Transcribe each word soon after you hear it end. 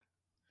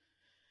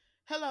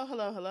Hello,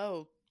 hello,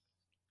 hello.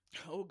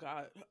 Oh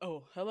God.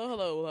 Oh, hello,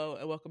 hello, hello,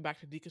 and welcome back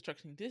to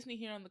Deconstructing Disney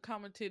here on the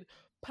Commented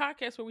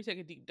Podcast, where we take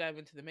a deep dive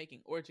into the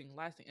making, origin,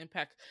 lasting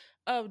impact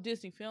of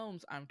Disney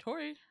films. I'm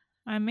Tori.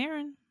 I'm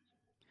Marin.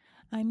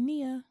 I'm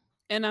Nia.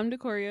 And I'm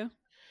Decoria.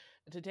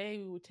 Today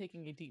we were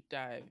taking a deep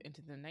dive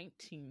into the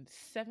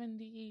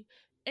 1970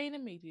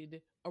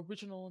 animated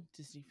original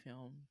Disney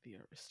film, The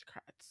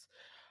Aristocrats.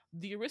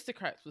 The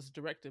Aristocrats was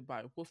directed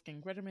by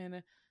Wolfgang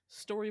Reitman,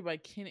 story by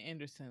Ken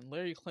Anderson,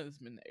 Larry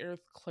Klinsman, Eric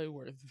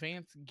Clayworth,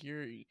 Vance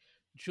Geary,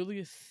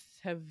 Julius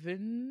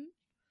Seven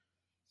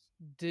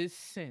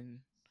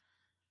Dyson.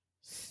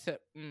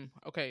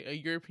 Okay, a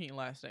European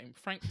last name.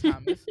 Frank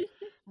Thomas,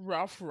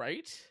 Ralph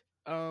Wright.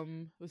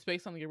 It was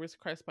based on The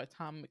Aristocrats by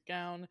Tom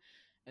McGowan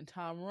and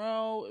Tom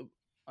Rowe.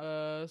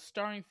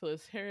 Starring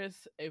Phyllis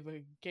Harris,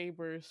 Ava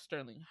Gaber,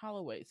 Sterling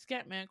Holloway,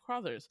 Scatman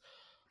Crothers,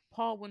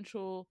 Paul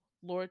Winchell,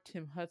 Lord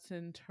Tim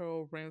Hudson,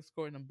 Terrell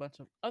Ramsgore, and a bunch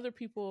of other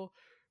people.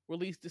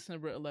 Released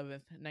December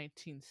 11th,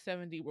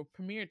 1970. Were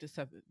premiered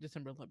December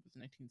 11th,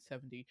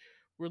 1970.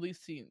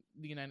 Released in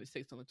the United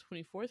States on the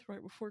 24th,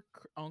 right before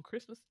on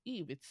Christmas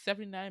Eve. It's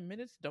 79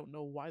 minutes. Don't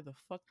know why the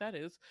fuck that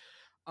is.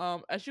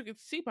 As you can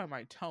see by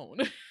my tone,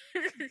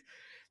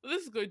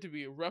 this is going to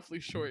be a roughly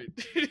short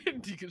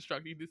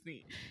deconstructing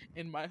Disney,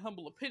 in my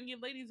humble opinion,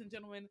 ladies and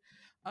gentlemen.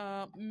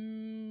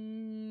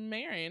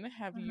 Marion,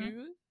 have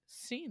you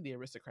seen The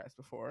Aristocrats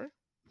before?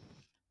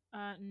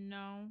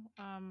 No.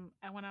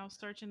 And when I was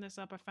searching this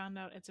up, I found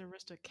out it's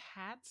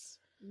Aristocats.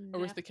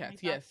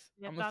 Aristocats, yes.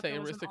 I'm gonna say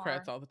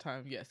Aristocrats all the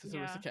time. Yes, it's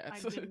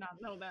Aristocats. I did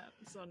not know that,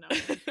 so no,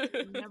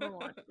 never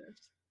watched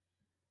this.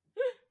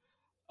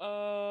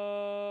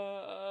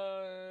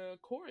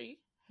 Corey,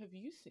 have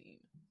you seen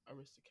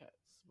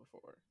Aristocats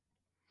before?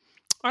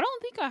 I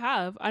don't think I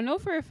have. I know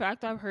for a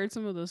fact I've heard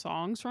some of the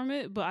songs from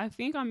it, but I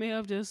think I may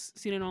have just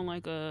seen it on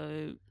like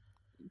a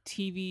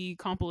TV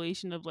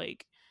compilation of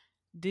like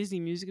Disney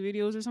music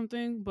videos or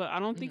something. But I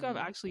don't think I've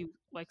actually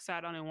like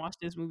sat down and watched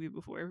this movie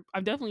before.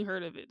 I've definitely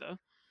heard of it though.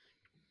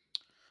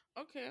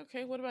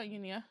 Okay. What about you,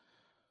 Nia?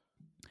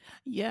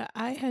 Yeah,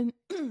 I had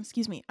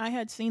excuse me. I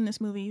had seen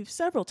this movie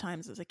several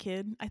times as a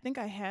kid. I think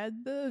I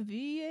had the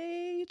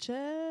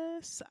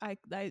VHS. I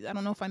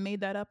don't know if I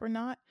made that up or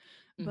not,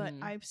 but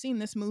I've seen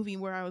this movie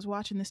where I was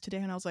watching this today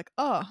and I was like,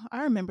 "Oh,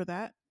 I remember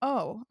that.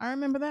 Oh, I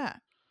remember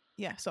that."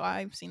 Yeah, so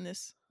I've seen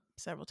this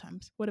several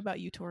times. What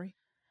about you, Tori?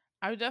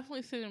 I've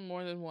definitely seen it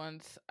more than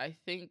once. I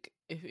think,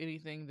 if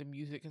anything, the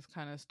music has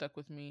kind of stuck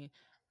with me.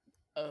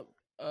 Uh,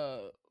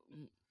 uh,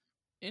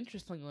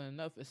 Interestingly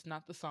enough, it's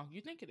not the song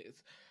you think it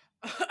is.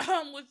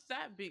 With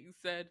that being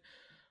said,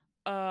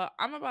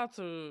 I'm about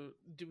to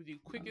do the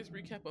quickest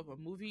recap of a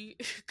movie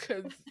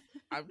because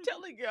I'm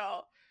telling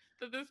y'all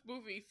that this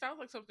movie sounds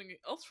like something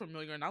else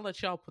familiar, and I'll let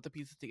y'all put the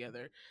pieces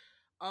together.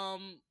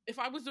 If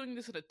I was doing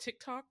this in a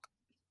TikTok,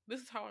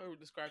 this is how I would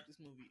describe this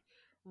movie.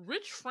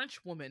 Rich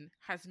French woman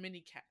has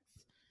many cats.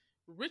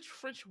 Rich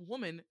French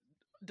woman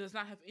does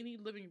not have any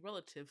living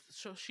relatives,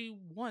 so she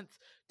wants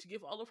to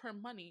give all of her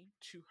money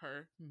to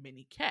her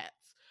many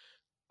cats.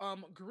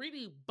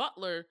 Greedy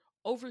butler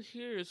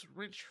overhears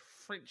rich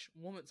French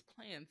woman's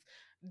plans,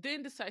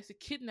 then decides to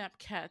kidnap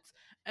cats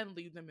and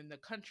leave them in the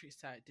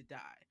countryside to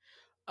die.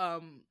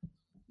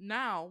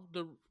 Now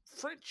the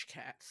French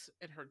cats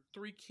and her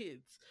three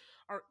kids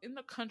are in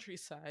the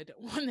countryside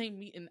when they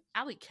meet an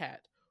alley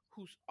cat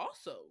who's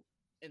also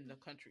in the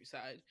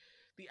countryside.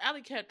 The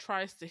alley cat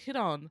tries to hit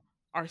on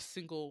our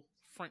single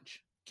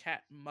French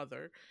cat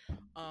mother,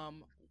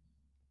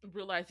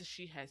 realizes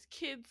she has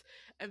kids,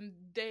 and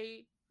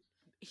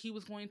he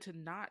was going to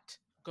not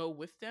go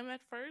with them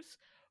at first,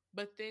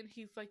 but then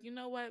he's like, you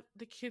know what?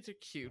 The kids are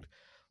cute.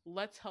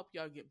 Let's help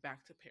y'all get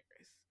back to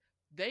Paris.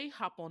 They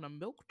hop on a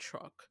milk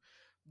truck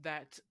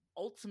that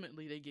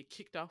ultimately they get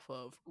kicked off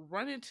of,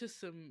 run into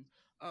some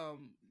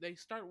they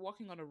start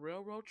walking on a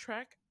railroad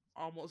track,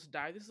 almost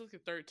die. This is like the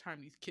third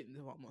time these kittens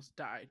have almost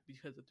died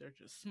because they're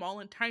just small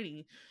and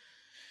tiny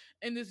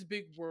in this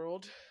big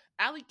world.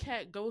 Alley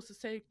Cat goes to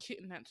save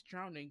kitten that's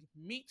drowning,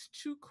 meets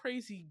two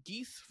crazy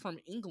geese from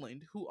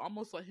England who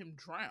almost let him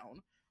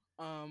drown.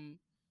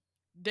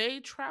 They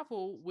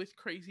travel with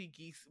crazy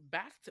geese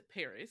back to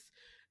Paris.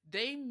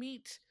 They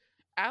meet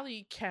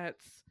Alley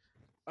Cat's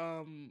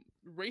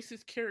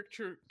racist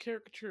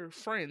caricature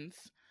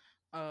friends,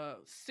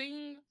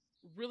 sing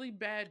really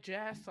bad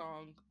jazz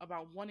song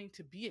about wanting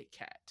to be a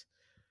cat.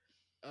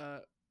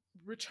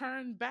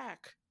 Return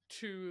back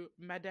to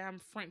Madame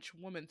French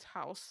woman's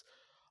house,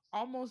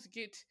 almost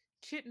get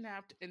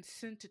kidnapped and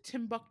sent to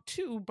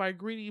Timbuktu by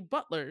Greedy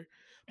Butler,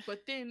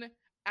 but then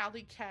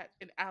Alley Cat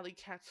and Alley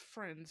Cat's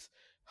friends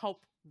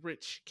help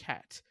Rich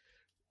Cat.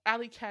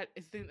 Alley Cat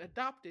is then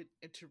adopted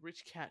into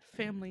Rich Cat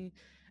family,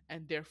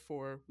 and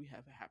therefore we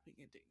have a happy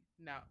ending.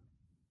 Now,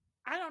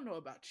 I don't know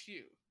about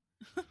you,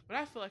 but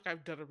I feel like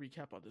I've done a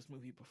recap on this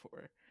movie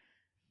before.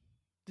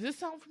 Does this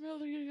sound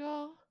familiar,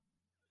 y'all?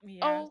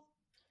 Yes. Oh,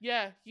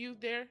 yeah, you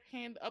there,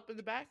 hand up in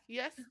the back.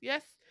 Yes.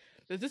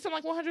 Does this sound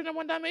like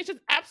 101 Dalmatians?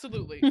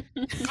 Absolutely.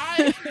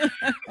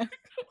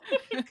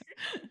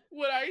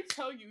 When I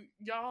tell you,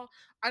 y'all,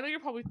 I know you're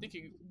probably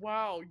thinking,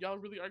 "Wow, y'all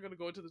really are gonna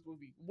go into this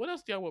movie." What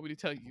else do y'all want me to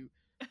tell you?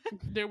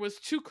 There was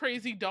two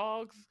crazy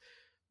dogs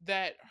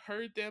that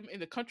heard them in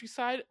the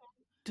countryside.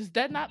 Does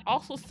that not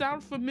also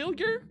sound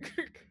familiar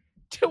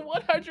to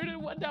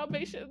 101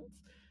 Dalmatians?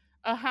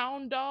 A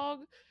hound dog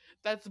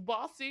that's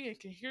bossy and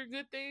can hear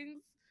good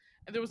things.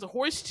 And there was a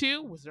horse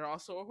too. Was there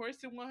also a horse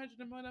in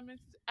 101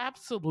 Dalmatians?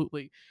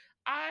 Absolutely.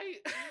 I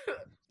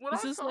when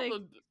This I is saw like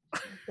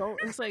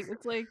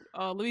the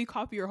let me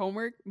copy your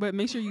homework, but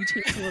make sure you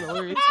change some of the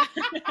words.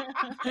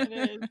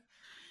 It is.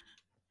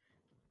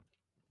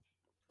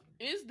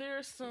 is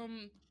there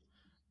some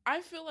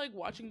I feel like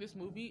watching this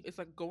movie is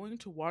like going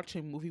to watch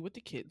a movie with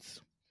the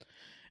kids.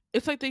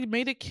 It's like they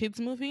made a kids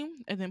movie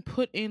and then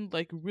put in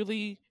like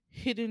really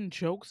hidden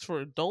jokes for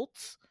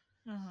adults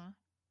Uh-huh.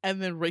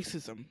 and then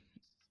racism.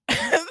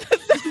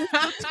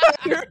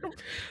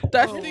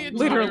 That's Oh, the entire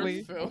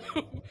literally. film.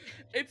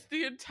 It's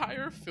the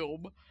entire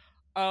film.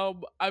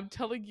 I'm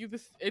telling you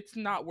this, it's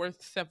not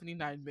worth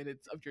 79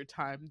 minutes of your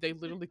time. They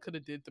literally could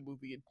have did the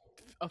movie in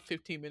a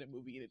 15-minute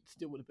movie and it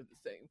still would have been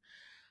the same.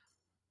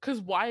 Cuz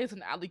why is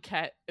an alley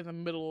cat in the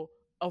middle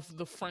of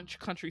the French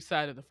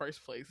countryside in the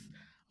first place?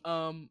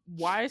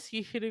 Why is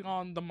he hitting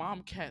on the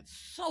mom cat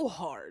so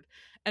hard?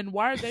 And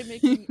why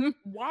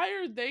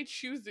are they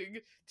choosing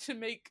to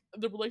make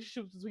the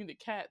relationships between the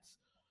cats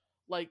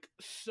like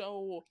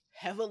so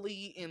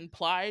heavily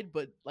implied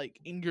but like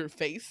in your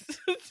face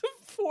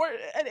for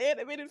an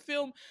animated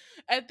film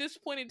at this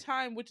point in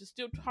time, which is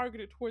still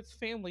targeted towards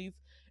families,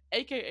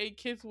 aka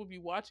kids will be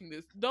watching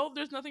this, though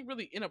there's nothing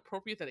really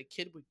inappropriate that a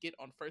kid would get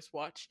on first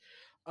watch.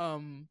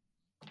 um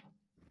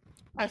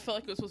I felt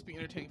like it was supposed to be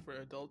entertaining for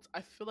adults.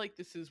 I feel like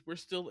we're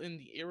still in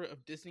the era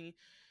of Disney.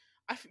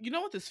 You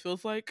know what this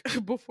feels like?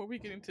 Before we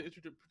get into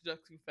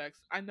introducing facts,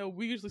 I know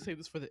we usually say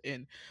this for the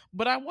end,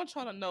 but I want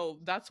y'all to know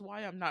that's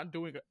why I'm not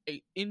doing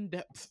a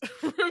in-depth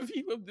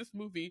review of this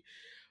movie,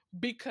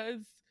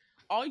 because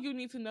all you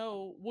need to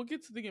know, we'll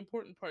get to the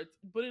important parts,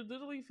 but it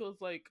literally feels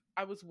like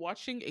I was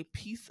watching a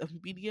piece of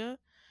media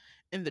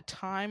in the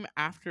time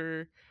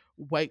after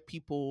white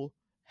people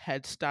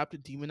had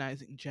stopped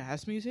demonizing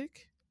jazz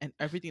music and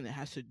everything that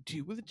has to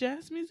do with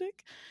jazz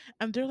music.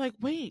 And they're like,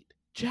 wait,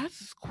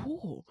 jazz is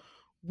cool.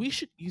 We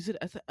should use it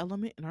as an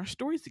element in our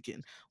stories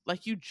again.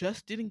 Like you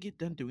just didn't get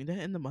done doing that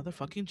in the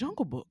motherfucking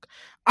Jungle Book.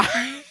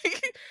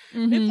 It's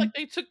Mhm. like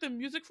they took the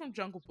music from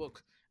Jungle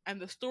Book and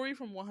the story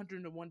from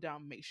 101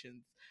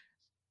 Dalmatians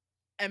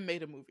and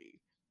made a movie.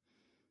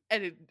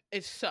 And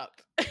it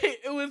sucked.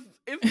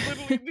 It's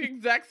literally the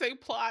exact same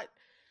plot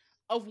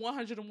of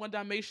 101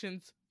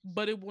 Dalmatians,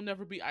 but it will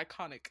never be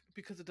iconic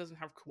because it doesn't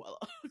have Cruella.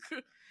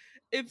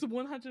 It's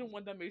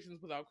 101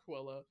 Dalmatians without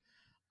Cruella.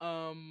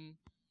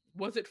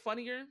 Was it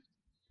funnier?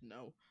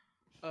 No.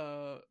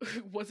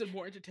 Was it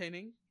more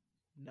entertaining?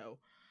 No.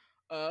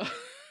 Uh,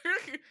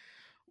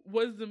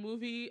 was the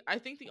movie? I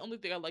think the only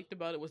thing I liked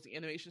about it was the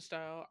animation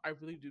style. I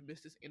really do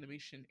miss this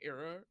animation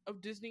era of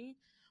Disney.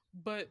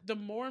 But the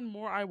more and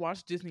more I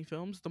watch Disney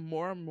films, the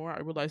more and more I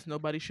realize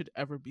nobody should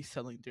ever be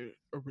selling their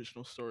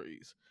original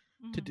stories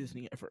to Mhm.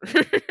 Disney ever.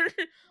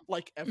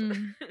 Like ever.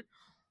 Mm.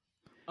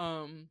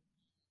 um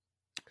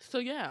so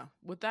yeah,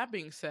 with that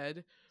being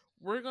said,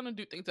 we're gonna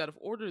do things out of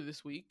order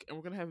this week, and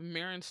we're gonna have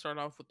Marin start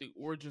off with the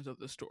origins of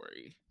the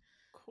story,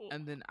 Cool.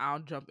 and then I'll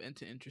jump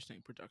into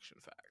interesting production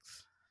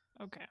facts.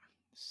 Okay.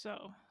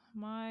 So,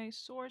 my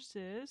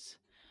sources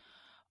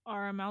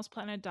are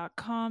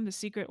mouseplanet.com, The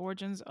Secret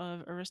Origins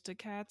of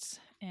Aristocats,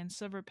 and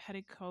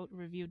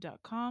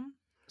silverpetticoatreview.com.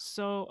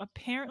 So,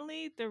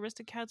 apparently, the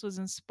Aristocats was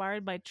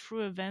inspired by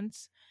true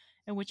events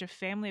in which a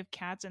family of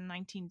cats in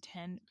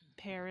 1910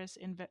 Paris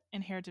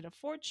inherited a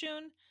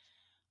fortune.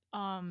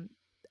 Um,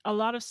 a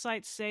lot of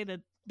sites say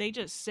that they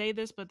just say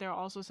this, but they'll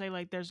also say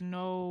like there's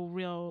no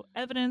real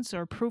evidence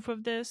or proof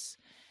of this.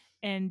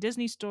 And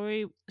Disney's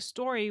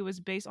story was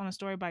based on a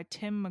story by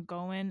Tim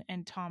McGowan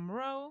and Tom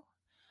Rowe.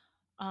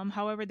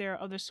 However, there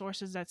are other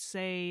sources that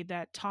say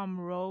that Tom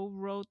Rowe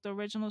wrote the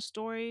original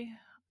story,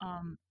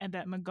 and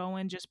that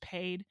McGowan just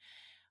paid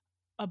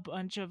a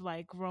bunch of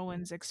like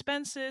Rowan's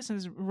expenses,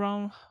 since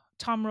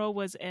Tom Rowe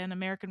was an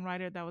American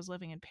writer that was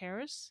living in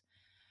Paris.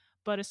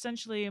 But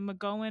essentially,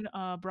 McGowan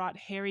brought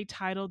Harry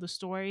Title the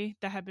story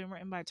that had been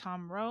written by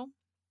Tom Rowe.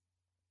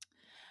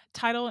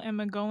 Title and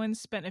McGowan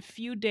spent a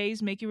few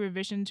days making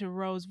revision to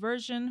Rowe's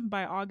version.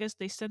 By August,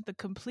 they sent the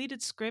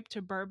completed script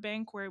to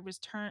Burbank, where it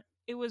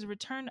was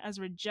returned as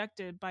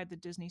rejected by the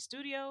Disney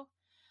studio.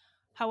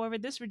 However,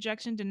 this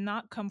rejection did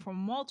not come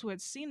from Walt, who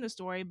had seen the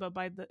story, but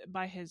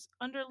by his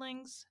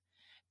underlings.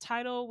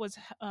 Title was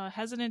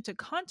hesitant to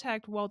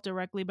contact Walt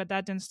directly, but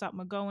that didn't stop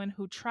McGowan,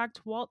 who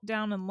tracked Walt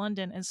down in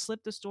London and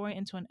slipped the story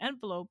into an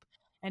envelope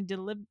and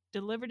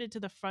delivered it to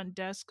the front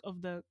desk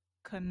of the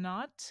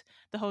Connaught,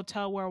 the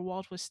hotel where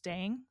Walt was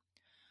staying.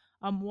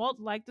 Walt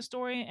liked the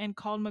story and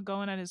called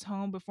McGowan at his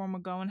home before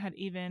McGowan had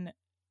even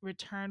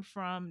returned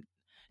from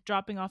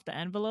dropping off the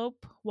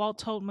envelope. Walt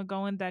told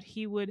McGowan that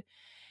he would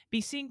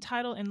be seeing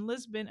Tidal in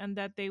Lisbon and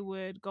that they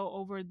would go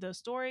over the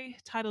story.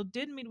 Tidal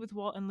did meet with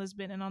Walt in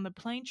Lisbon, and on the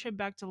plane trip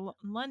back to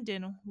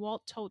London,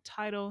 Walt told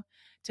Tidal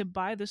to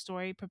buy the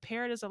story,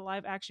 prepare it as a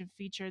live action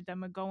feature that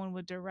McGowan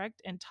would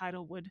direct and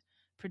Tidal would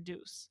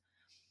produce.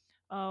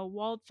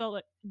 Walt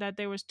felt that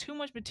there was too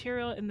much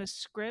material in the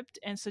script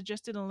and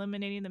suggested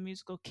eliminating the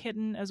musical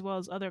Kitten as well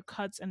as other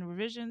cuts and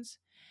revisions.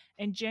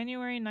 In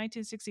January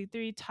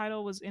 1963,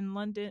 Tidal was in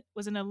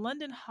a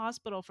London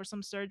hospital for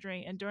some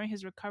surgery, and during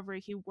his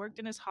recovery, he worked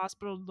in his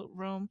hospital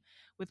room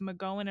with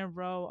McGowan and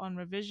Rowe on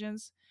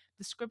revisions.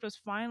 The script was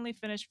finally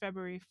finished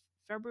February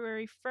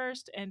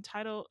 1st, and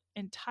Tidal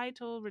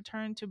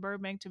returned to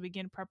Burbank to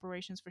begin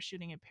preparations for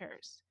shooting in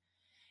Paris.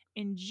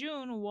 In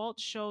June,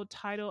 Walt showed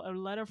Tidal a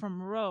letter from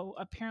Rowe.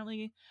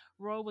 Apparently,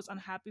 Rowe was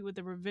unhappy with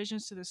the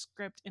revisions to the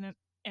script and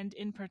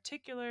in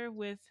particular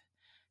with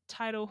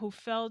Tidal, who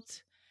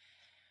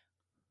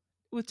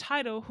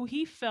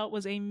he felt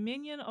was a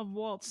minion of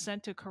Walt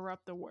sent to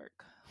corrupt the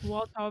work.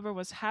 Walt, however,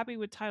 was happy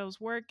with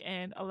Tidal's work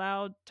and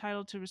allowed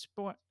Tidal to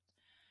respond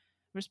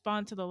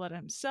to the letter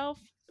himself.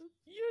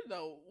 You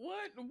know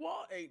what?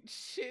 Walt ain't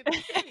shit.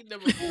 He ain't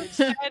never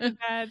said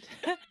that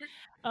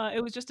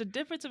it was just a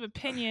difference of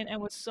opinion and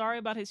was sorry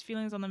about his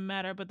feelings on the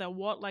matter, but that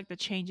Walt liked the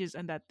changes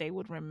and that they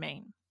would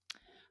remain.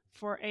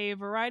 For a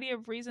variety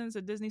of reasons,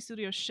 the Disney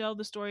studio shelved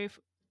the story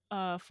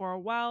for a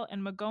while,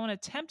 and McGowan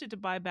attempted to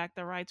buy back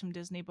the rights from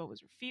Disney but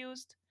was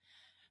refused.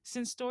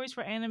 Since stories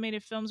for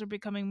animated films were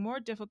becoming more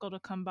difficult to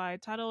come by,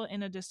 Tidal,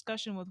 in a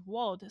discussion with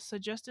Walt,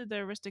 suggested the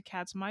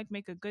Aristocats might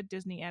make a good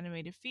Disney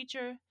animated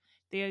feature.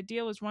 The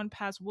idea was run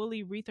past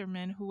Willie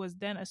Reitherman, who was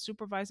then a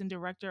supervising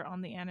director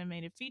on the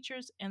animated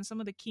features, and some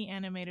of the key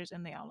animators,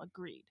 and they all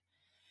agreed.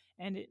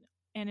 And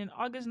in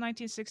August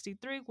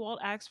 1963, Walt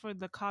asked for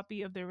the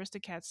copy of the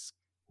Aristocats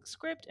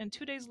script, and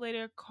 2 days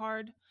later,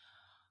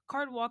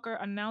 Cardwalker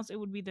announced it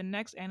would be the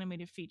next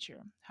animated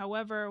feature.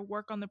 However,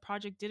 work on the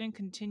project didn't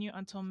continue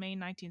until May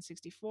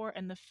 1964,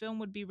 and the film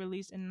would be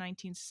released in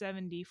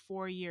 1970,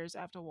 4 years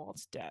after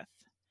Walt's death.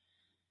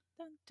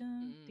 Dun,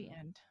 dun, the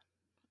end.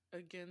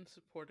 Again,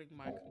 supporting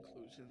my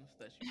conclusions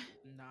that you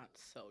did not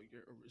sell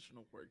your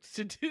original works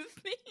to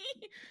Disney.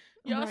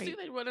 Y'all see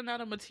they running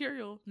out of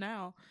material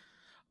now.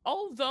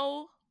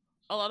 Although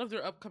a lot of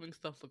their upcoming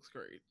stuff looks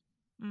great.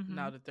 Mm-hmm.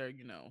 Now that they're,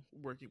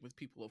 working with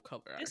people of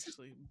color,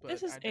 actually.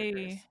 This is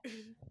a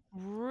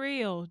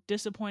real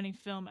disappointing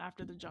film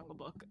after The Jungle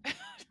Book.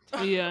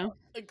 Yeah.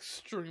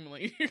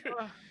 Extremely.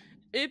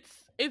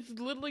 It's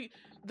literally,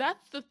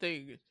 that's the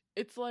thing.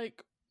 It's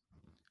like,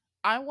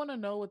 I want to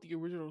know what the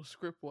original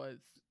script was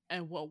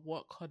and what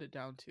Walt cut it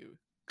down to.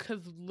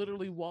 Because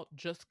literally Walt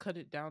just cut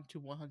it down to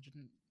 100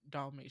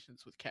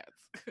 Dalmatians with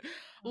cats.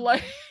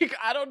 Like,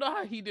 I don't know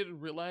how he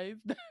didn't realize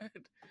that.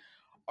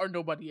 Or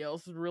nobody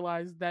else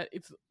realized that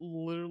it's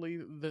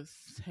literally the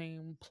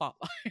same plot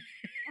line.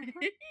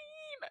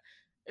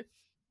 It's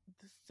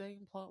the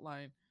same plot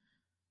line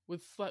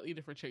with slightly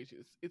different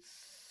changes. It's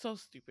so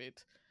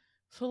stupid.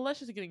 So let's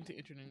just get into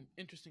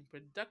interesting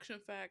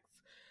production facts.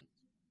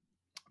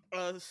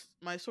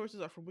 My sources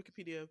are from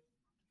Wikipedia.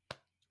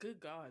 Good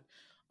God.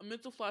 A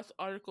Mental Flash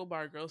article by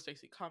our girl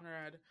Stacey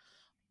Conrad,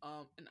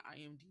 and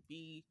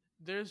IMDb.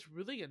 There's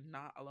really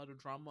not a lot of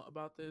drama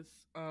about this.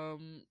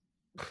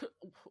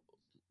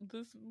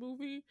 This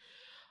movie.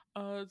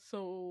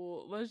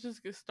 So let's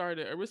just get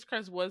started.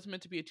 Aristocrats was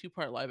meant to be a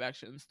 2-part live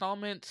action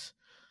installment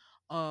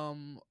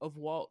of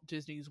Walt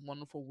Disney's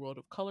Wonderful World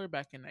of Color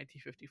back in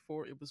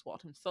 1954. It was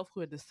Walt himself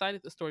who had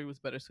decided the story was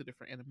better suited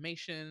for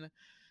animation.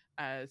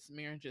 As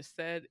Maren just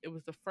said, it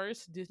was the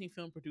first Disney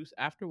film produced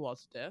after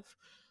Walt's death,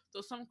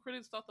 though some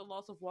critics thought the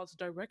loss of Walt's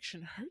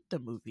direction hurt the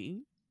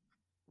movie.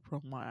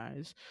 Roll my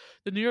eyes.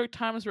 The New York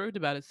Times wrote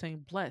about it,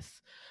 saying,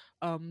 "Bless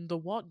the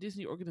Walt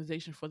Disney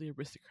Organization for the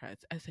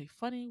Aristocrats as a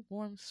funny,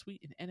 warm,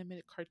 sweet, and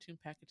animated cartoon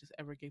package as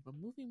ever gave a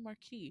movie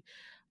marquee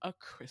a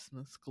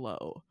Christmas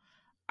glow."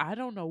 I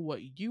don't know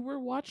what you were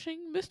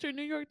watching, Mr.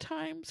 New York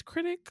Times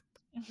critic.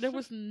 There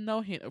was no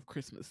hint of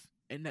Christmas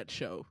in that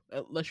show,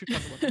 unless you're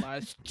talking about the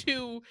last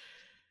 2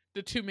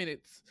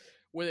 minutes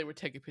where they were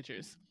taking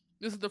pictures.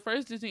 This is the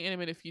first Disney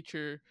animated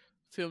feature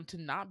film to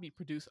not be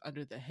produced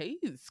under the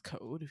Hays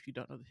Code. If you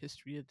don't know the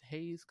history of the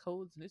Hays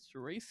Codes and its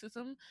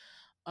racism,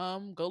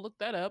 go look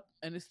that up.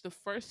 And it's the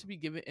first to be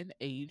given an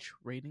age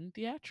rating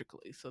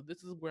theatrically. So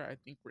this is where I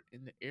think we're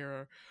in the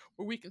era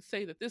where we can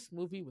say that this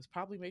movie was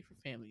probably made for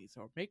families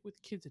or made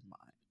with kids in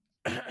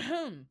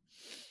mind.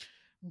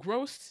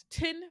 Grossed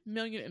 $10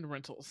 million in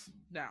rentals.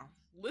 Now,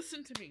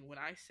 listen to me when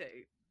I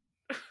say,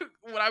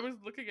 when I was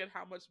looking at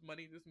how much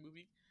money this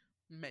movie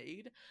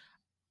made,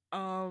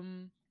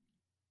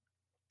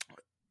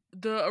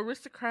 the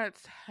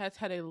Aristocrats has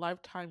had a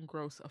lifetime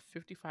gross of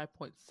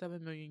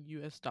 $55.7 million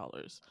US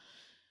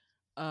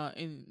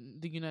in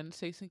the United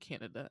States and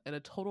Canada, and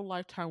a total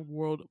lifetime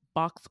world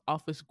box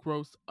office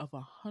gross of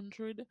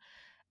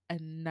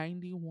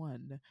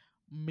 $191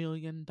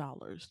 million.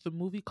 The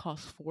movie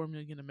cost $4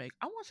 million to make.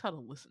 I want y'all to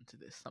listen to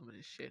some of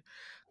this shit,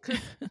 because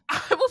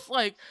I was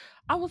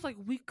like,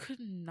 we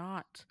could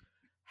not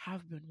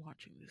have been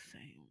watching the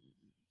same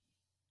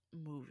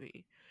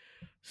movie.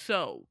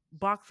 So,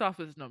 box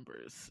office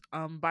numbers.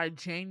 By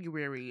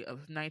January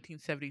of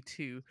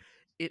 1972,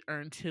 it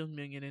earned 2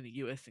 million in the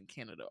US and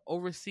Canada.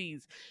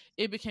 Overseas,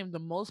 it became the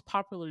most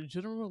popular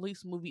general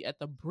release movie at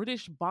the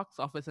British box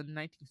office in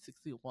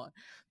 1961.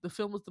 The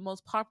film was the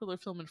most popular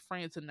film in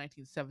France in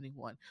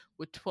 1971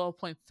 with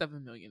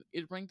 12.7 million.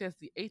 It ranked as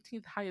the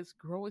 18th highest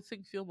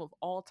grossing film of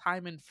all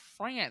time in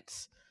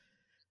France,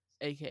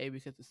 aka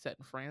because it's set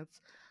in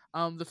France.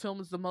 The film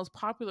is the most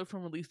popular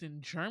film released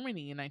in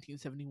Germany in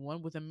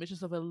 1971 with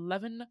admissions of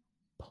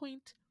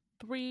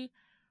 11.3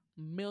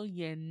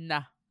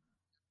 million.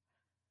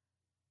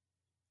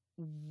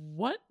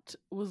 What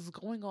was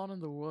going on in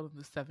the world in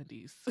the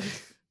 70s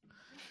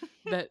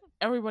that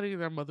everybody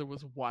and their mother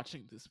was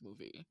watching this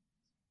movie?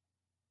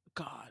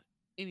 God.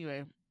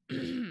 Anyway,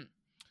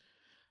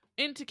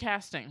 into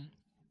casting.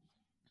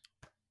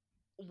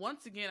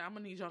 Once again, I'm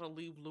gonna need y'all to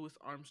leave Louis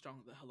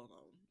Armstrong the hell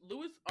alone.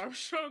 Louis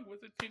Armstrong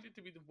was intended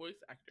to be the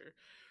voice actor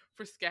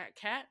for Scat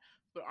Cat,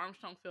 but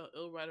Armstrong fell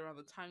ill right around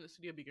the time the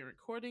studio began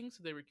recording,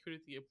 so they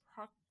recruited the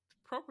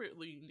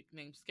appropriately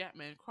nicknamed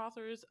Scatman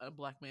Crothers, a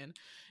black man,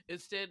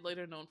 instead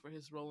later known for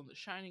his role in The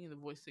Shining and the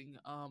voicing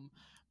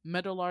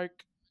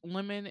Meadowlark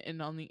Lemon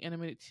and on the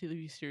animated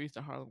TV series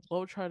The Harlem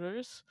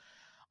Globetrotters.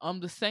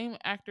 The same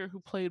actor who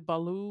played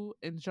Baloo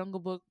in Jungle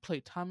Book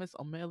played Thomas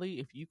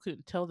O'Malley. If you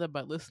couldn't tell that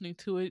by listening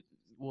to it,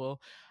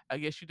 well, I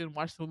guess you didn't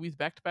watch the movies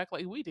back to back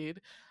like we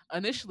did.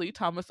 Initially,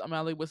 Thomas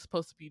O'Malley was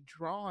supposed to be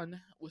drawn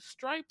with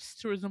stripes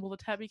to resemble a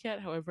tabby cat.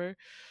 However,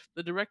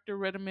 the director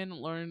Redman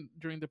learned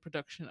during the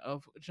production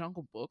of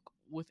Jungle Book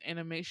with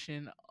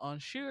animation on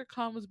sheer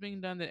commas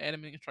being done that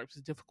animating stripes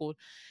is difficult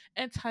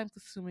and time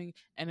consuming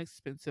and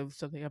expensive,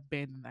 so they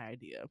abandoned the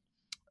idea.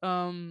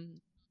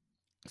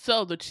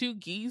 So the two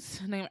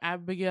geese named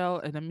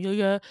Abigail and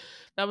Amelia,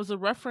 that was a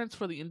reference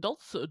for the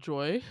adults to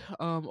enjoy.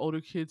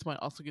 Older kids might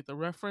also get the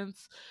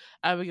reference.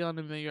 Abigail and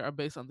Amelia are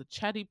based on the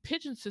Chatty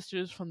Pigeon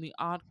sisters from The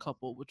Odd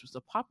Couple, which was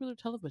a popular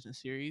television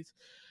series.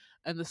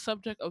 And the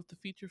subject of the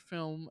feature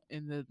film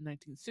in the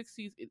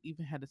 1960s, it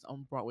even had its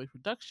own Broadway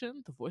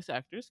production. The voice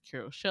actors,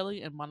 Carol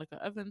Shelley and Monica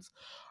Evans,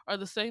 are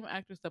the same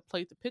actors that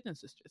played the Pigeon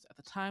sisters. At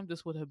the time,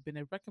 this would have been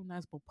a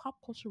recognizable pop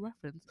culture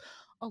reference,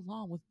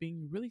 along with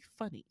being really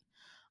funny.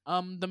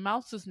 The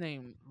mouse is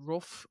named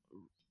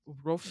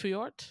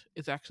Rofiort.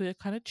 It's actually a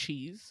kind of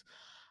cheese.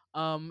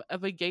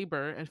 Eva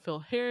Gaber and Phil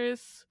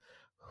Harris,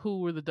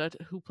 who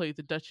played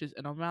the Duchess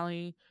and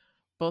O'Malley,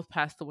 both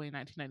passed away in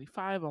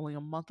 1995, only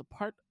a month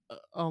apart,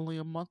 only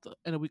a month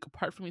and a week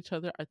apart from each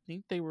other. I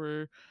think they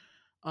were.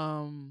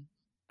 I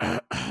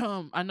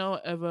know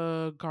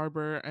Eva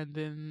Garber, and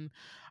then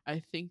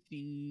I think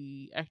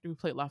the actor who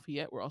played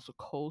Lafayette were also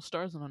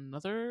co-stars on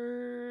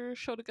another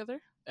show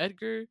together.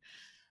 Edgar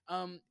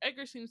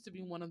seems to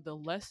be one of the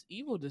less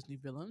evil Disney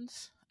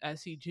villains,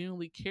 as he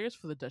genuinely cares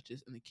for the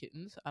Duchess and the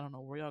kittens. I don't know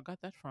where y'all got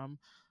that from,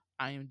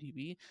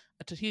 IMDb,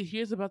 until he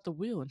hears about the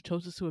will and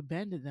chooses to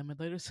abandon them and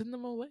later send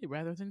them away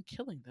rather than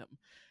killing them.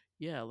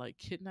 Yeah, like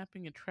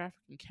kidnapping and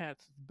trafficking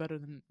cats is better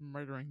than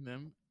murdering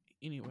them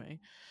anyway.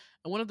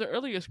 In one of the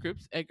earlier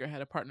scripts, Edgar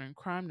had a partner in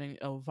crime named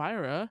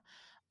Elvira.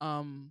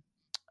 Um,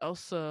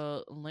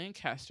 Elsa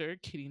Lancaster,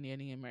 Kitty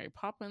Nanny, and Mary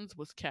Poppins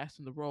was cast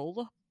in the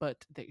role,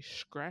 but they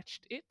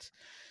scratched it.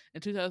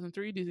 In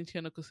 2003, Disney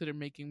Channel considered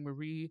making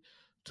Marie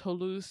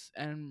Toulouse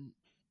and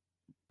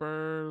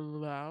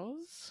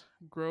Berlioz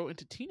grow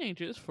into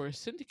teenagers for a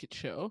syndicate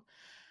show.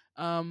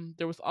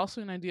 There was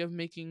also an idea of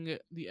making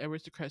The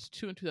Aristocrats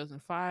 2 in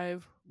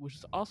 2005, which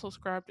is also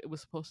scrapped. It was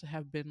supposed to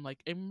have been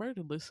like a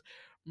murderless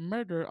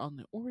murder on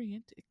the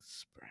Orient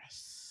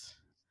Express.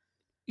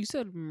 You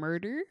said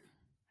murder?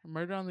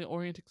 Murder on the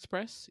Orient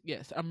Express?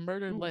 Yes, a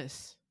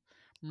murderless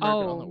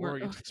murder on the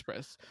Orient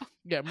Express.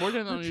 Yeah, Murder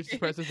on the Orient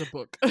Express is a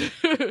book.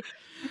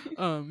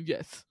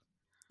 Yes.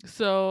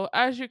 So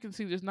as you can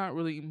see, there's not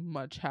really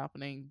much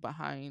happening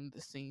behind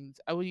the scenes.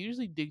 I would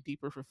usually dig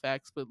deeper for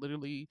facts, but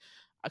literally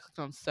I clicked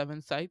on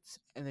 7 sites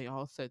and they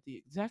all said the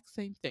exact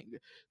same thing.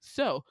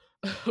 So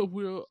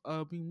we'll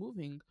be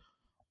moving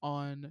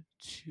on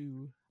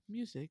to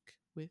music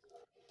with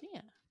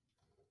Dan.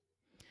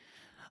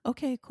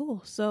 Okay,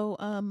 cool. So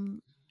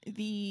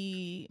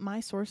my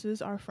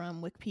sources are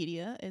from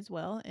Wikipedia as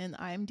well, and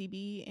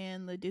IMDb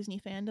and the Disney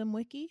Fandom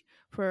Wiki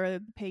for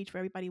the page for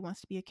Everybody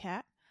Wants to Be a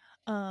Cat.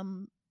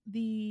 So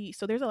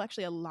there's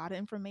actually a lot of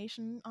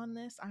information on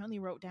this. I only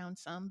wrote down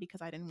some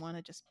because I didn't want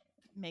to just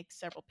make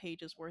several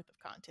pages worth of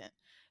content.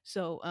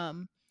 So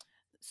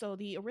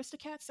the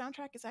Aristocats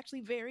soundtrack is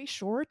actually very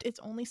short. It's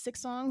only 6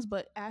 songs,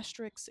 but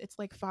asterisk, it's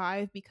like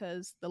 5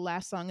 because the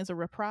last song is a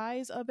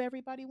reprise of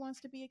Everybody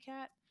Wants to Be a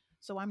Cat.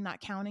 So I'm not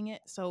counting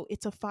it. So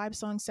it's a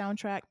 5-song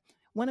soundtrack.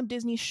 One of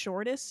Disney's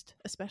shortest,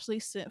 especially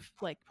since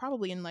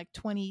probably in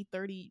 20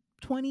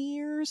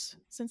 years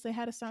since they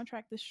had a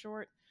soundtrack this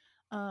short.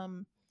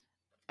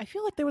 I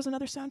feel like there was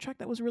another soundtrack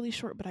that was really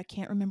short, but I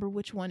can't remember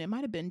which one. It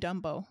might have been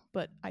Dumbo,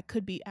 but I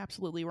could be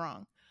absolutely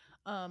wrong.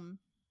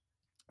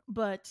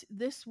 But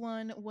this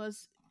one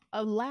was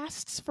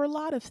lasts for a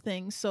lot of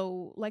things.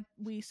 So like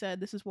we said,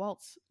 this is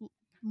Walt's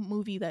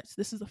movie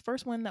this is the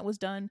first one that was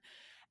done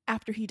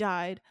after he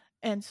died.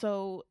 And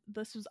so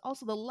this was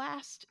also the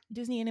last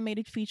Disney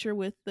animated feature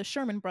with the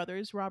Sherman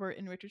brothers, Robert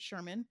and Richard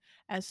Sherman,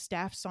 as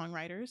staff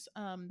songwriters.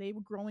 They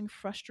were growing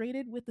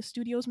frustrated with the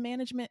studio's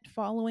management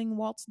following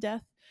Walt's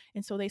death,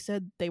 and so they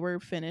said they were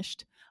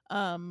finished.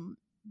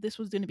 This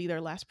was going to be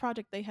their last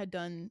project. They had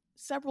done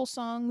several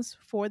songs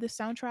for this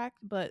soundtrack,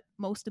 but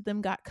most of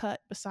them got cut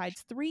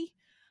besides 3,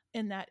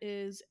 and that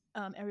is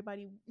not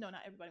Everybody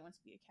Wants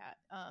to Be a Cat.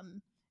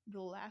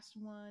 The last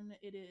one,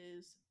 it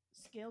is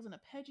Scales and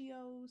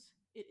Arpeggios.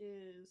 It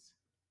is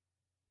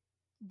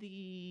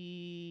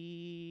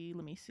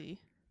let me see.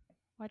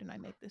 Why didn't I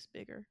make this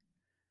bigger?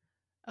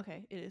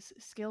 Okay, it is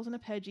Scales and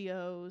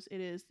Arpeggios.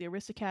 It is the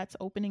Aristocats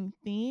opening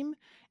theme,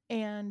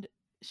 and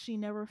She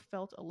Never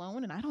Felt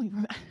Alone. And I don't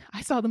even,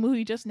 I saw the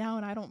movie just now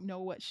and I don't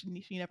know what She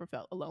Never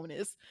Felt Alone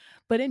is.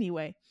 But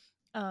anyway,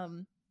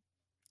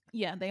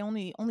 yeah, they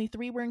only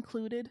 3 were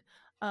included.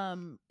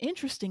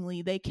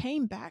 Interestingly, they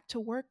came back to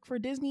work for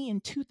Disney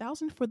in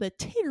 2000 for the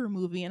Tigger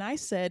movie, and I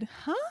said,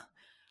 huh?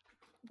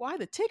 Why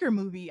the Tigger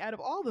movie? Out of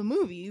all the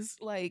movies,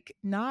 like,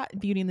 not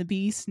Beauty and the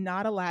Beast,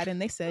 not Aladdin,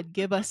 they said,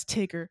 give us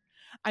Tigger.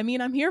 I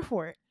mean, I'm here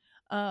for it.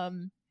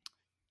 And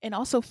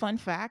also, fun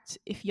fact,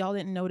 if y'all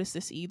didn't notice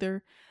this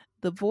either,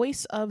 the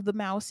voice of the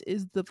mouse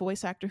is the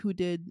voice actor who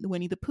did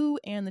Winnie the Pooh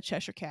and the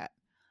Cheshire Cat.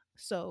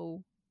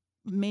 So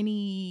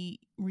many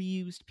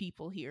reused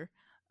people here.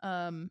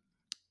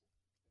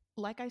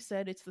 Like I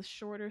said, it's the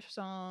shorter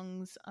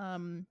songs.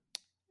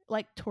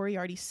 Like Tori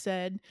already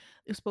said,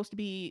 it was supposed to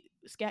be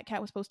Scat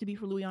Cat was supposed to be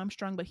for Louis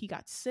Armstrong, but he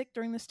got sick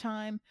during this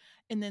time.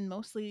 And then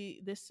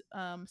mostly this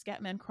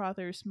Scatman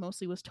Crothers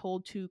mostly was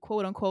told to,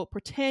 quote unquote,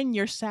 pretend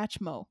you're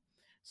Satchmo.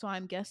 So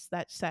I'm guess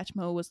that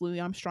Satchmo was Louis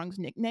Armstrong's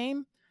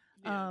nickname.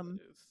 Yeah,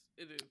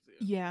 it is.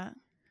 Yeah.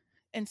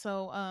 And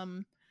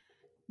so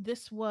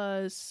this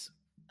was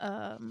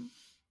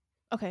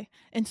okay.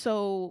 And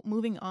so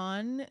moving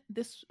on,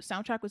 this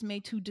soundtrack was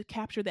made to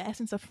capture the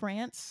essence of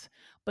France,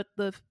 but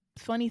the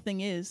funny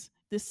thing is,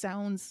 this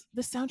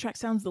soundtrack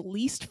sounds the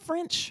least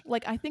French.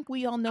 Like, I think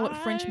we all know what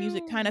French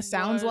music kind of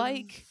sounds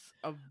like.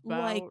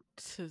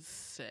 To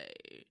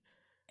say,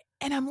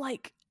 and I'm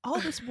like,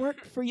 all this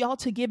work for y'all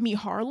to give me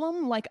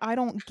Harlem? Like, I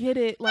don't get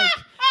it.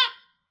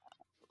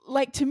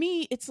 Like to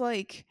me, it's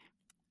like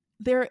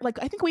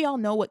I think we all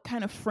know what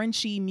kind of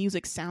Frenchy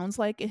music sounds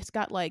like. It's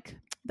got like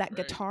that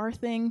guitar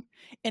thing,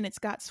 and it's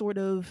got sort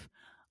of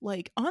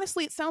like,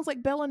 honestly, it sounds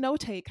like Bella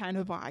Notte kind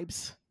of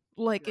vibes.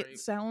 Like, it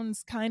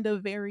sounds kind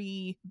of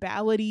very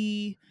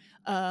ballady,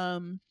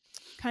 kind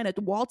of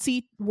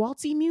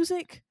waltzy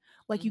music.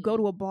 Like, you go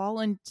to a ball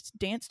and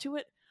dance to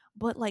it.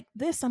 But like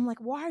this, I'm like,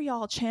 why are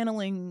y'all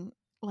channeling,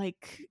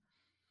 like,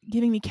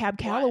 giving me Cab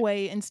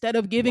Calloway instead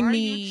of giving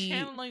me? Why are you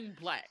channeling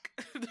Black?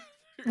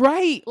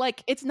 Right,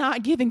 like, it's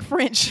not giving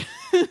French.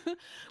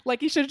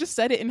 Like, you should have just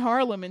said it in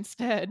Harlem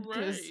instead,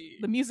 because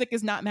the music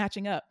is not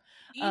matching up.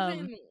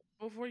 Even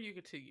before you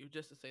continue,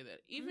 just to say that,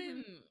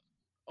 even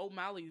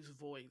O'Malley's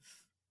voice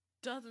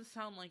doesn't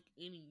sound like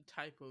any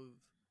type of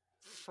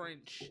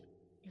French,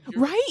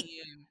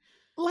 European,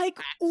 like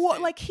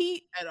what? Like,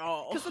 he at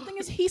all. Because the thing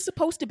is, he's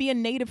supposed to be a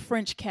native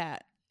French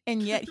cat,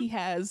 and yet he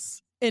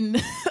has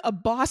a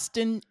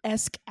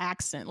Boston-esque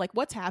accent. Like,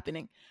 what's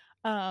happening?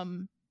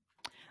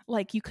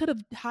 Like, you could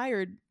have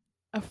hired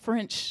a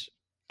French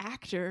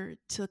actor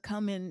to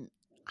come in.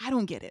 I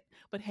don't get it,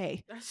 but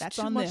hey, that's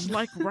too on much. them.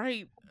 Like,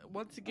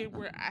 once again,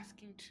 we're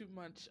asking too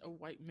much of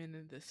white men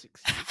in the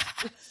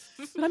 60s.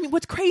 But I mean,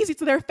 what's crazy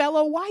to their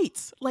fellow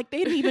whites? Like, they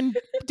didn't even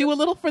do a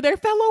little for their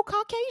fellow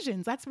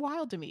Caucasians. That's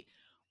wild to me.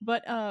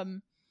 But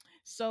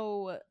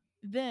so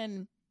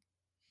then,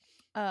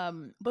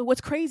 but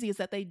what's crazy is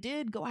that they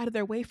did go out of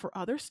their way for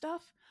other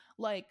stuff.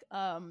 Like,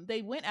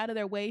 they went out of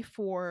their way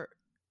for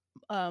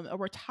a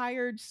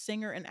retired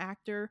singer and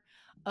actor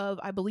of,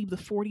 I believe, the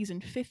 40s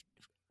and 50s,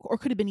 or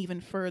could have been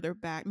even further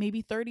back,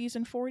 maybe 30s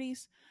and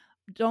 40s.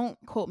 Don't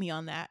quote me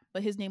on that,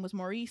 but his name was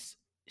Maurice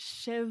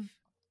Chevalier.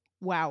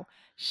 Yeah,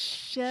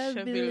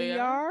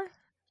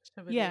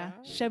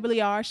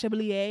 Chevalier.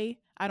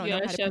 I don't know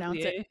how to pronounce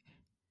it.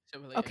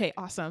 Chevalier. Okay,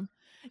 awesome.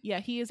 Yeah,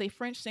 he is a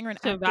French singer and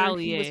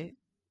Chevalier.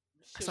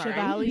 Actor.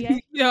 Chevalier.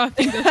 Yeah, I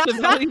think that's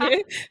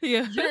Chevalier.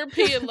 Yeah,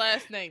 European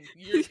last name.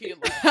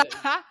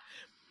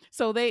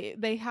 So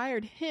they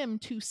hired him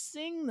to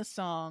sing the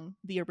song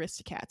The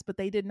Aristocats, but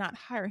they did not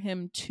hire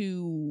him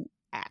to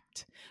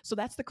act. So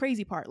that's the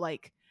crazy part.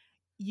 Like,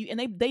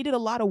 they did a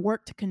lot of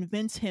work to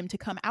convince him to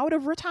come out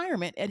of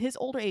retirement at his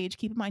older age.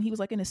 Keep in mind, he was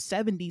like in his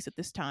 70s at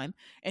this time.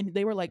 And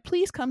they were like,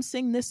 please come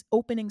sing this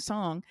opening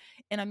song.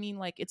 And I mean,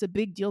 like, it's a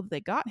big deal that they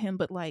got him,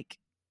 but like,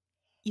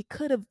 you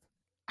could have,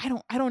 I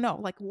don't know,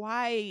 like,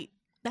 why?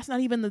 That's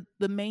not even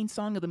the main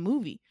song of the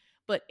movie.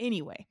 But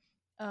anyway,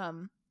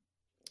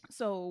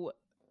 so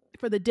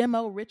for the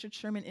demo, Richard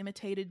Sherman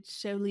imitated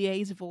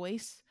Chevalier's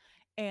voice,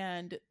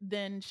 and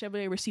then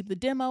Chevalier received the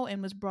demo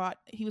and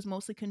he was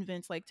mostly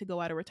convinced, like, to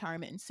go out of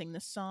retirement and sing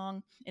this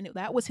song. And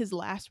that was his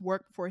last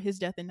work before his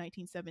death in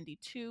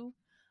 1972.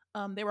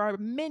 There are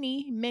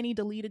many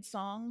deleted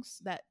songs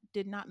that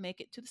did not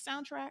make it to the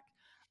soundtrack.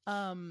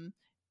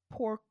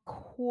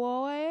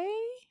 Pourquoi?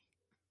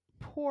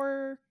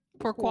 Pourquoi?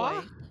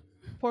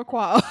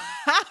 Pourquoi?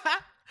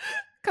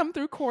 Come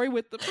through, Corey,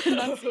 with the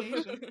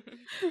pronunciation.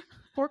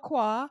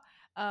 Pourquoi?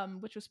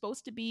 Which was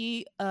supposed to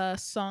be a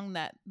song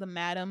that the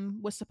Madam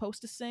was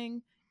supposed to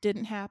sing,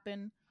 didn't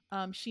happen.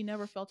 She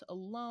Never Felt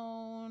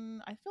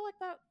Alone. I feel like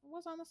that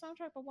was on the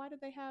soundtrack, but why did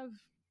they have?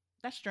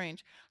 That's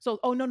strange. So,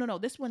 oh no,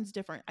 this one's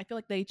different. I feel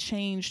like they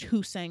changed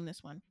who sang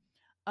this one.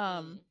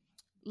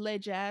 Le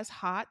Jazz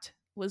Hot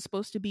was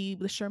supposed to be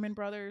the Sherman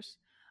Brothers.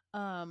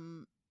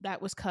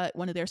 That was cut.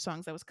 One of their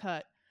songs that was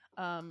cut.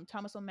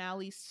 Thomas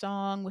O'Malley's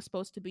song was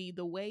supposed to be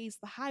The Way's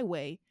the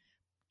Highway,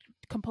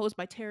 composed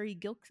by Terry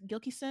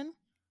Gilkyson.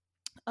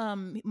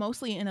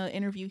 Mostly in an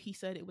interview, he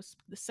said it was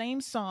the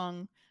same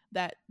song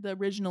that the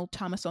original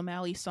Thomas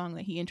O'Malley song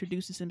that he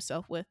introduces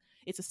himself with.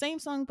 It's the same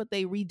song, but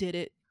they redid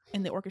it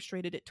and they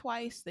orchestrated it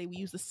twice. They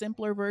used the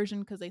simpler version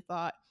because they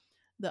thought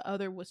the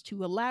other was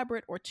too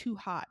elaborate or too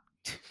hot.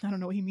 I don't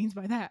know what he means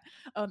by that.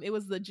 It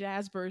was the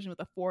jazz version with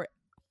a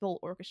full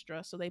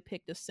orchestra, so they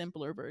picked a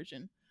simpler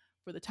version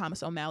for the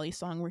Thomas O'Malley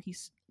song where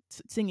he's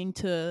singing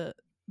to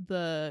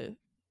the,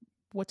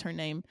 what's her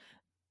name,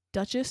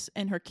 Duchess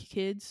and her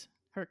kittens.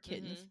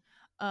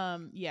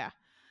 Yeah.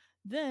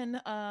 Then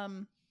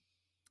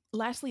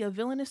lastly, a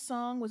villainous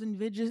song was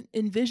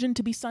envisioned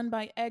to be sung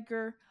by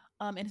Edgar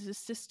and his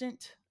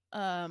assistant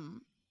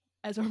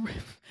as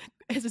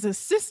his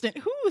assistant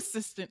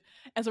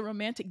as a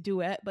romantic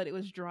duet, but it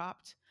was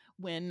dropped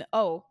when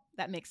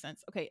that makes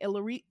sense. Okay,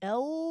 Elvira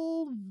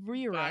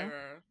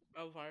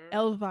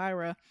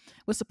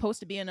was supposed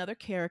to be another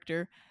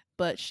character,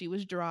 but she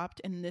was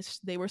dropped, and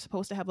they were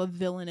supposed to have a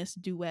villainous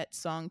duet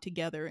song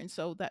together, and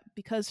so that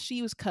because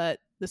she was cut,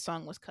 the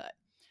song was cut.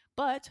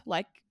 But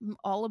like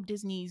all of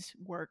Disney's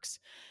works,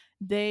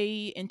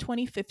 they in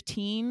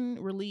 2015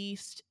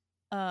 released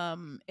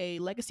a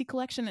legacy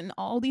collection, and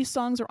all these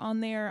songs are on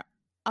there.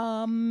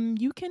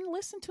 You can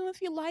listen to them if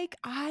you like.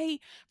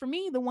 For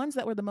me, the ones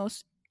that were the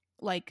most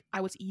like I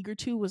was eager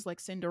to was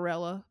like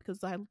Cinderella, because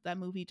that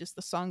movie, just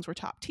the songs were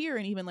top tier,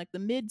 and even like the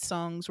mid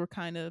songs were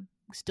kind of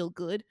still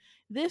good.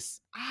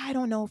 This, I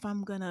don't know if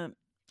I'm gonna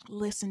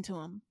listen to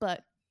them,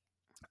 but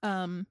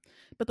the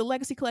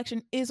legacy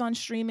collection is on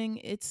streaming.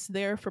 It's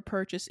there for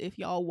purchase if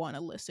y'all want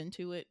to listen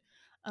to it.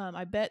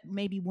 I bet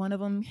maybe one of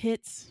them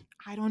hits.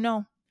 I don't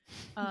know.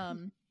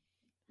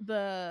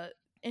 The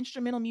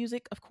instrumental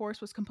music, of course,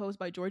 was composed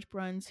by George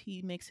Bruns.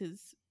 He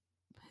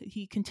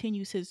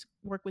continues his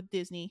work with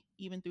Disney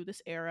even through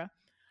this era.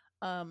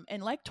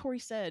 And like Tori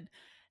said,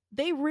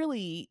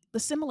 the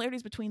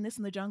similarities between this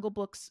and the Jungle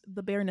Book's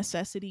The Bare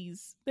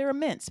Necessities, they're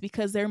immense,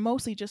 because they're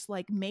mostly just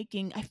like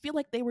I feel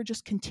like they were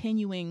just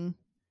continuing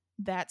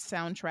that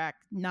soundtrack,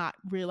 not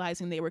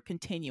realizing they were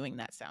continuing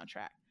that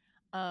soundtrack.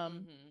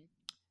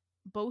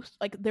 Both,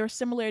 like, there are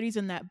similarities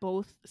in that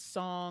both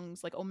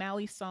songs, like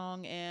O'Malley's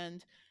song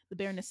and The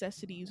Bare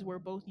Necessities, were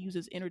both used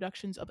as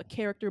introductions of a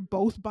character,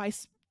 both by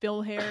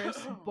Phil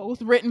Harris,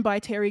 both written by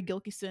Terry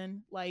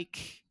Gilkyson.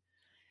 Like,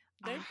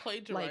 they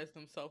plagiarized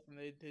themselves and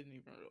they didn't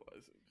even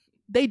realize it.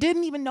 They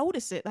didn't even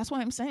notice it. That's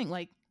what I'm saying.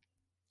 Like,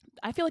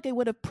 I feel like they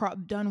would have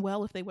done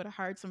well if they would have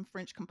hired some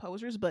French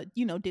composers, but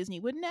Disney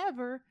would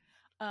never.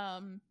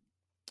 Or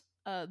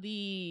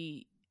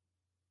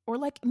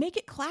like make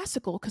it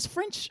classical, because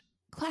French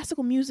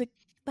classical music,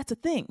 that's a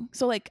thing.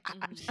 So like,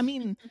 I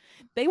mean,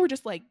 they were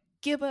just like,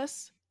 give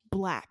us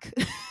black,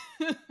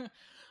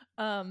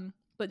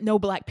 but no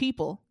black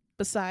people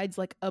besides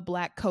like a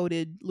black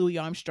coated Louis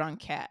Armstrong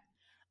cat.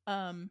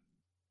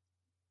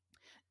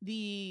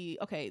 The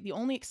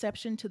only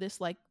exception to this,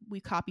 like we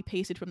copy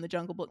pasted from the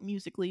Jungle Book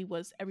musically,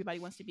 was Everybody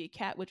Wants to Be a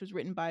Cat, which was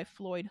written by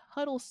Floyd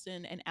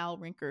Huddleston and Al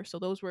Rinker. So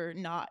those were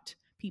not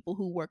people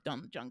who worked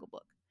on the Jungle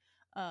Book.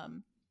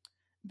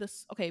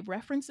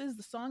 References: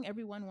 the song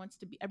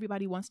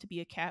Everybody Wants to Be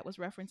a Cat was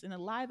referenced in a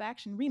live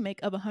action remake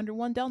of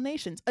 101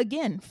 Dalmatians.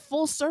 Again,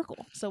 full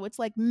circle. So it's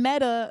like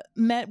meta,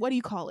 what do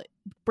you call it?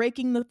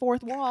 Breaking the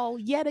fourth wall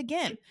yet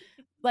again.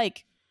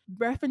 Like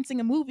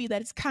referencing a movie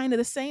that it's kind of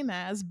the same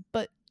as,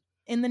 but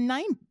in the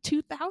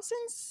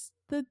 2000s,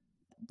 the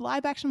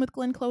live action with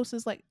Glenn Close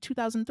is like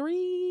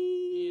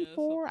 2003,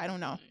 4, I don't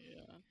know.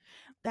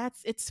 Yeah.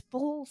 It's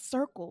full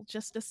circle,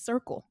 just a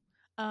circle.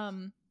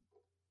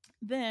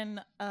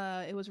 Then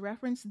it was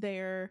referenced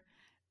there,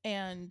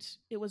 and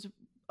it was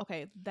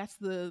that's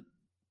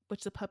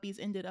which the puppies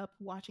ended up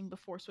watching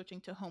before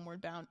switching to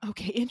Homeward Bound.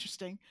 Okay,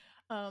 interesting.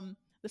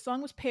 The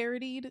song was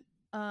parodied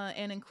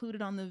and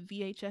included on the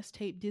VHS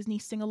tape Disney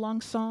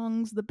Sing-Along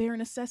Songs, The Bare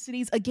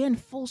Necessities. Again,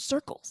 full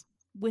circles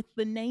with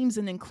the names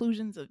and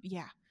inclusions of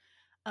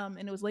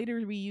and it was later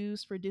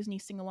reused for Disney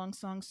Sing-Along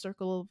Songs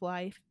Circle of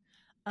Life,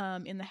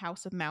 in the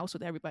House of Mouse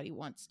with Everybody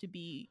Wants to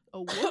Be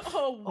a Wolf.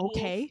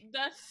 Okay. Wolf.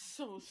 That's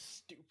so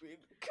stupid.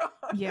 God.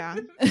 Yeah.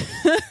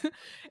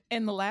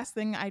 And the last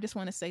thing, I just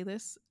want to say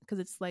this because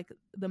it's like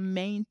the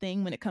main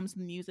thing when it comes to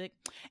the music.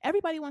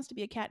 Everybody Wants to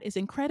Be a Cat is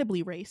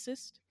incredibly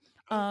racist.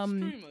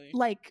 Extremely.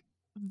 Like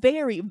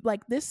very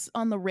like this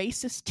on the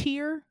racist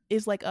tier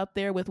is like up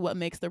there with What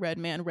Makes the Red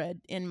Man Red,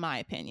 in my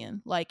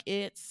opinion. Like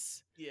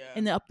it's Yeah.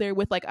 and up there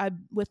with like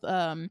with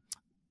The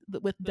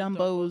Dumbo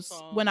Dumbo's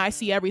song, When I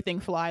See yeah. Everything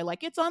Fly.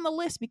 Like it's on the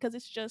list because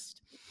it's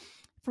just,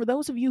 for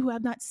those of you who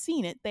have not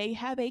seen it, they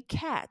have a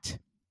cat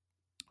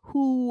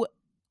who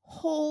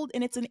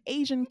and it's an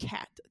Asian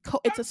cat.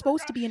 It's I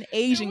supposed to forgot. be an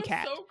Asian It was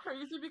cat. so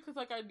crazy because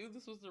like I knew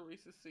this was the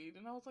racist scene,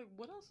 and I was like,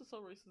 what else is so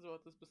racist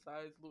about this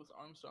besides Louis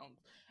Armstrong?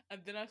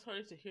 And then I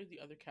started to hear the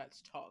other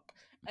cats talk,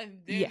 and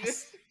then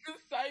Yes. the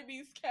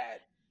Siamese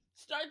cat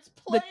starts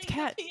The playing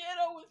cat the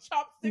piano with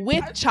chopsticks.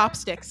 with I said,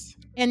 chopsticks,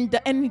 and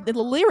the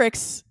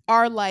lyrics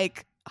are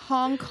like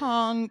Hong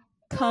Kong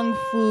kung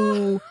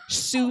fu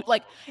suit.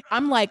 Like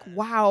I'm like,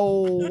 wow,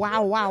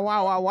 wow, wow,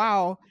 wow, wow,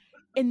 wow.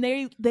 And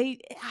they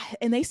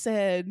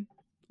said,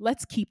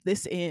 let's keep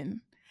this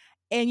in.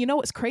 And you know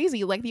what's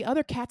crazy? Like the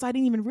other cats, I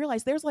didn't even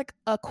realize there's like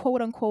a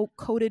quote unquote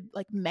coded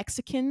like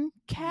Mexican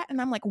cat,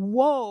 and I'm like,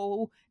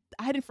 whoa,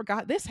 I hadn't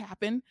forgot this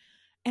happened.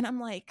 And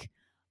I'm like,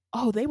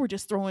 oh, they were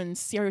just throwing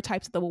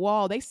stereotypes at the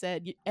wall. They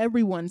said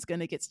everyone's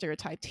gonna get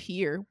stereotyped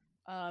here.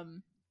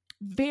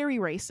 Very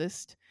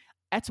racist.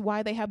 That's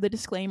why they have the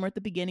disclaimer at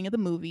the beginning of the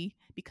movie,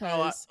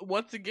 because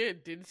once again,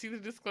 didn't see the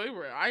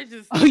disclaimer. I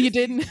just oh, you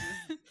didn't.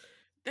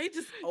 They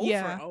just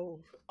Yeah.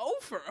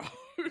 over.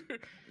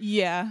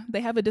 Yeah,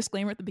 they have a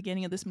disclaimer at the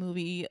beginning of this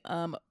movie,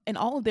 and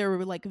all of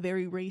their like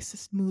very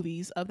racist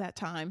movies of that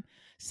time,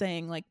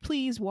 saying like,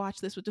 "Please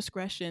watch this with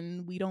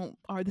discretion.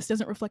 This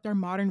doesn't reflect our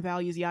modern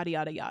values." Yada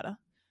yada yada.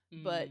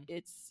 But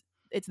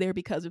it's there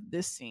because of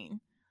this scene.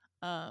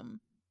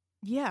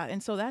 Yeah,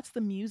 and so that's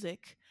the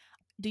music.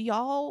 Did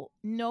y'all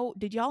know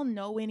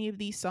any of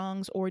these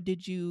songs, or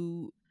did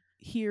you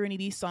hear any of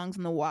these songs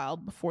in the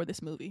wild before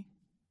this movie?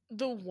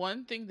 The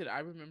one thing that I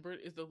remembered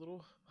is the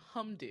little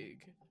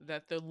humdig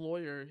that the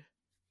lawyer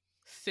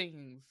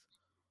sings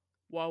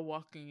while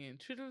walking in.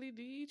 Chiddly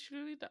dee,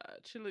 chiddly da,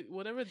 chiddly,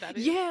 whatever that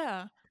is.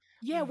 Yeah.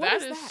 Yeah, what That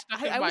is is that?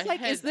 stuck I in was my like,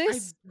 head. is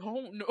this I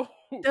don't know.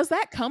 does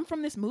that come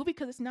from this movie?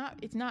 Because it's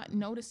not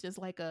noticed as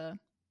like a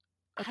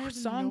I have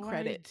song no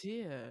credit.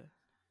 idea.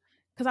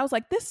 Because I was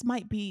like, there's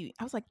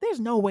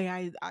no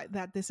way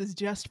that this is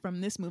just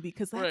from this movie,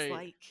 because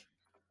Right.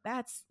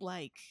 that's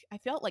like I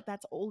felt like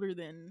that's older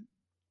than,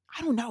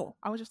 I don't know.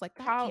 I was just like,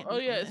 that can't be from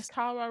It's this.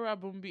 Tarara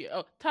Boombi.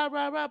 Oh,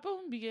 Tarara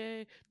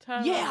Boombi.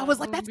 Yeah, I was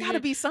like, that's got to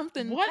be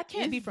something. What That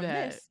can't be is from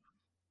that? this.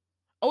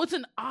 Oh, it's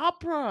an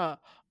opera.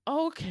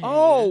 Okay.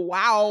 Oh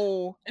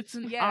wow. It's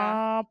an Yeah.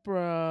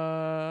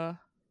 opera.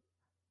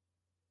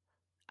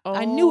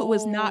 I knew it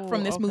was not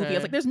from this movie. I was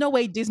okay. like, there's no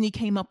way Disney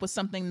came up with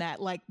something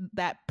that like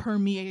that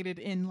permeated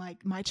in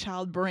like my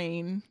child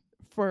brain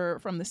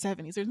from the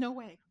 70s. There's no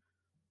way.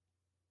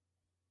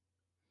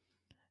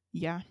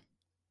 Yeah.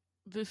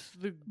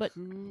 But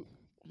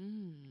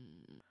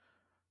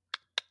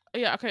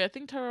yeah, okay. I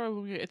think Tarara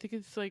Boombi. I think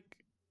it's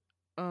like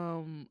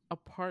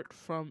apart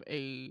from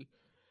a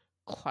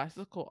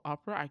classical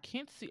opera. I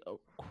can't see,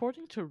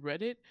 according to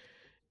Reddit,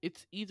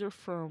 it's either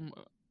from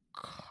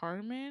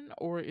Carmen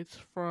or it's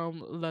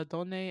from La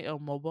Donne El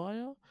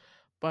Mobile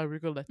by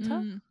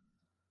Rigoletta.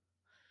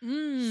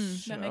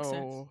 That makes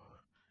sense.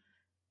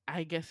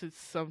 I guess it's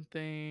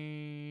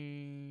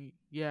something.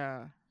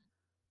 Yeah.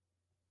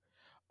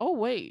 Oh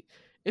wait,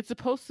 it's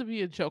supposed to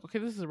be a joke. Okay,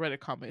 this is a Reddit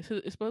comment.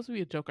 It's supposed to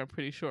be a joke. I'm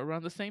pretty sure.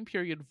 Around the same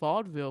period,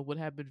 vaudeville would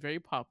have been very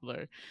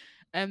popular,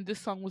 and this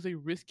song was a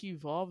risky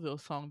vaudeville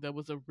song that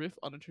was a riff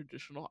on a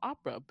traditional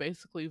opera.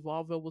 Basically,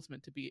 vaudeville was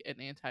meant to be an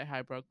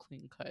anti-highbrow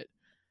clean cut.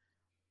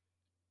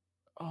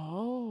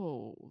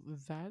 Oh,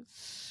 that's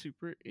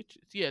super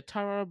interesting. Yeah,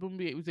 Tarara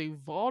Boombi. It was a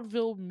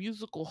vaudeville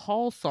musical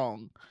hall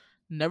song.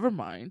 Never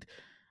mind.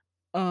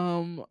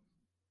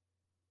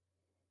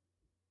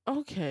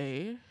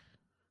 Okay.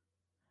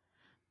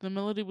 The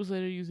melody was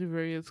later used in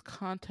various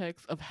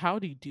contexts of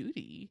Howdy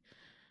Doody.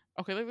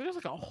 Okay, there's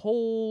like a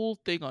whole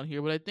thing on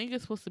here, but I think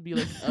it's supposed to be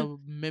like a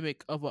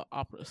mimic of an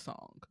opera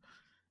song.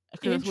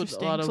 Interesting.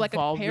 So like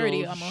a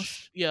parody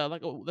almost. Yeah,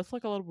 that's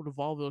like a lot of what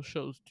vaudeville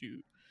shows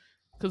do.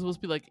 Because it's supposed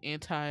to be like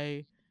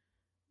anti,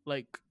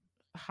 like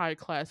high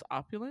class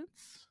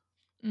opulence.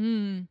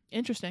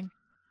 Interesting.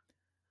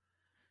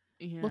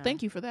 Yeah. Well,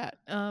 thank you for that.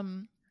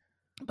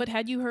 But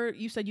had you heard?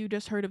 You said you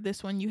just heard of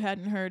this one. You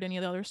hadn't heard any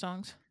of the other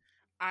songs.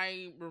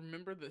 I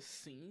remember the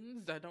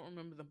scenes. I don't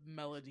remember the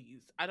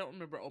melodies. I don't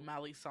remember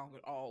O'Malley's song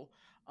at all.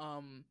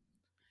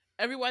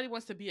 Everybody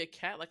Wants to Be a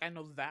Cat. Like I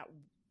know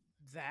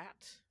that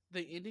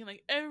the ending.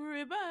 Like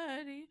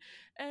everybody.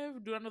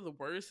 Do I know the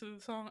words to the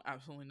song?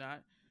 Absolutely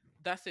not.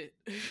 That's it.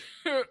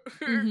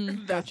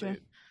 That's Gotcha.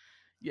 it.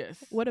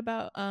 Yes. What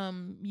about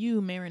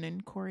you, Marin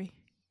and Corey?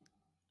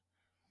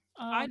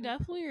 I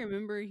definitely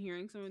remember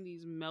hearing some of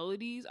these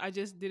melodies. I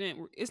just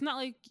didn't. It's not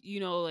like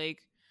like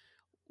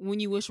When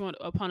You Wish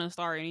Upon a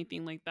Star or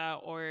anything like that,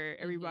 or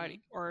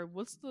Everybody, or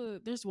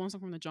there's one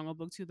song from the Jungle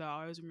Book too that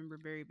I always remember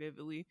very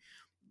vividly.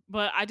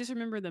 But I just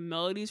remember the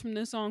melodies from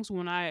this song. So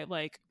when I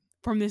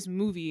from this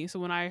movie, so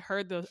when I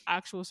heard the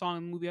actual song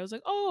in the movie, I was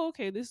like, oh,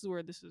 okay, this is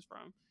where this is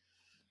from.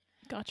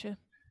 Gotcha.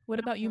 What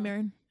about you,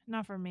 Marin?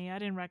 Not for me. I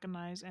didn't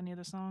recognize any of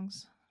the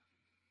songs.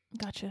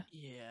 Gotcha.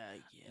 Yeah.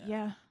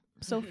 Yeah.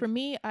 So for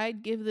me,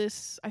 I'd give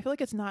this, I feel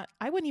like it's not,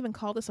 I wouldn't even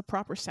call this a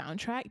proper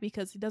soundtrack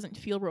because it doesn't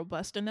feel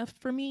robust enough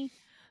for me.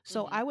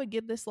 So I would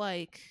give this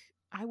like,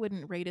 I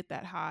wouldn't rate it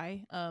that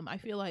high. I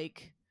feel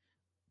like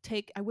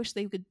I wish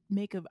they could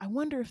I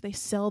wonder if they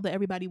sell the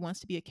Everybody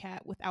Wants to Be a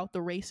Cat without the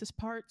racist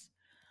parts.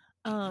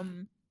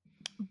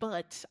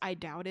 But I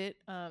doubt it.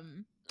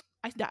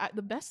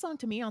 The best song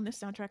to me on this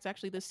soundtrack is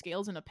actually the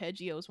Scales and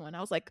Arpeggios one. I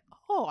was like,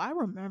 oh, I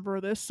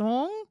remember this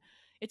song.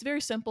 It's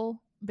very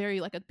simple, very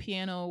like a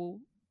piano.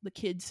 The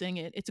kids sing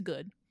it. It's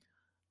good.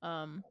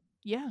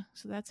 Yeah.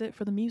 So that's it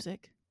for the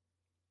music.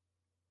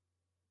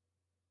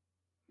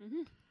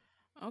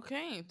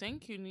 Okay,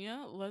 thank you,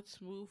 Nia.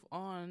 Let's move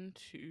on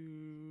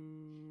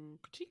to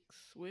critiques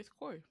with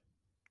Corey.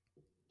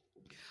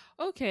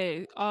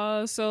 Okay,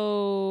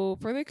 so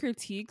for the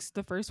critiques,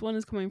 the first one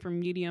is coming from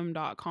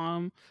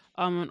medium.com,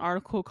 an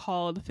article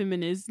called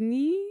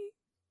Feminisni.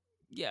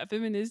 Yeah,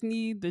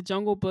 Feminisni, The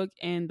Jungle Book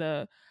and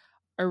the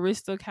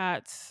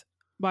Aristocats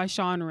by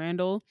Sean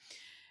Randall.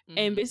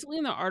 And basically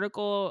in the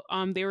article,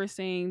 they were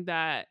saying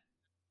that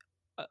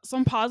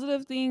some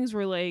positive things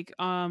were like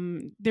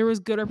there was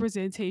good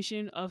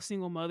representation of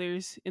single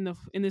mothers in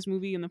this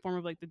movie in the form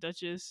of like the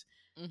Duchess,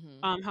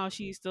 how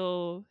she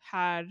still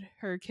had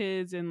her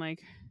kids and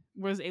like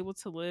was able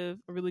to live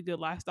a really good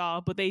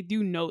lifestyle, but they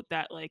do note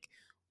that like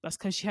that's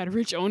because she had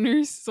rich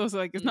owners, so it's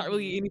like it's not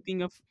really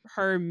anything of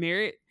her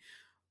merit,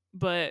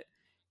 but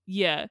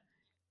yeah.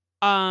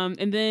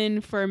 And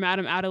then for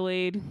Madame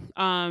Adelaide,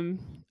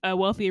 a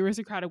wealthy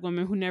aristocratic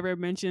woman who never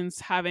mentions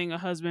having a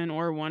husband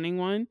or wanting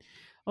one.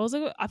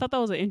 I thought that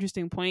was an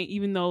interesting point,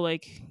 even though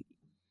like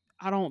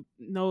I don't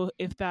know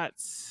if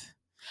that's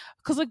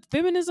because like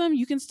feminism,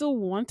 you can still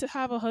want to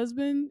have a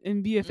husband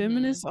and be a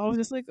feminist. I was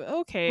just like,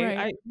 okay, Right.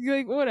 I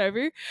like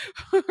whatever,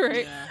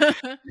 right?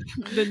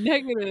 The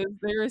negatives,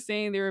 they were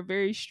saying there were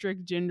very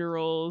strict gender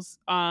roles,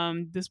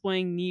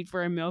 displaying need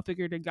for a male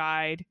figure to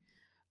guide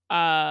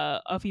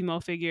a female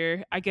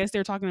figure. I guess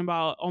they're talking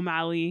about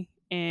O'Malley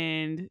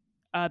and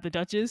the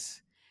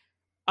Duchess.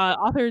 The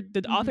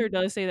author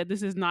does say that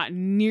this is not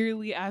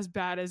nearly as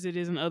bad as it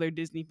is in other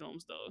Disney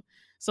films, though.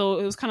 So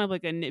it was kind of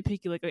like a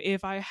nitpicky. Like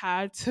if I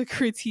had to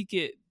critique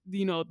it,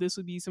 this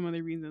would be some of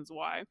the reasons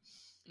why.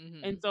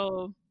 And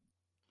so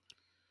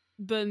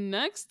the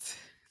next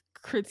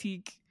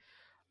critique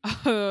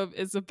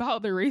is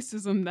about the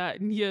racism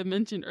that Nia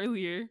mentioned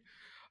earlier.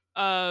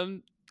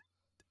 The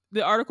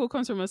article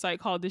comes from a site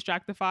called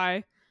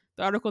Distractify.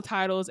 The article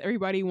title is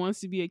 "Everybody Wants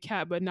to Be a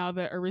Cat, but now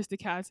that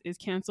Aristocats is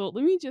canceled."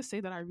 Let me just say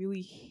that I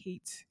really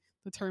hate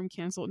the term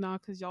 "canceled" now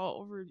because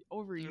y'all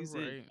overuse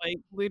it, like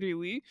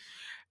literally.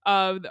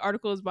 The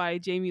article is by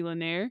Jamie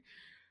Lanier.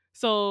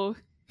 So,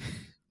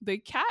 the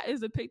cat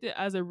is depicted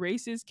as a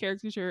racist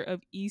caricature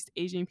of East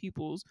Asian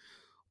peoples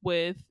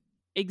with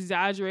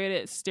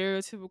exaggerated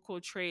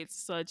stereotypical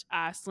traits such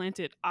as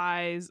slanted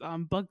eyes,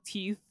 buck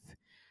teeth.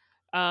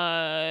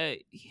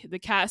 The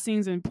cat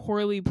sings in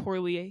poorly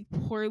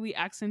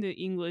accented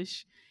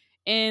English,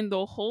 and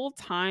the whole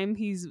time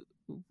he's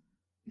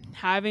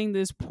having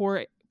this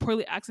poorly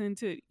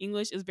accented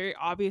English, is very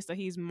obvious that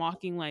he's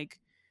mocking like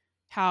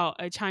how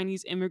a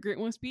Chinese immigrant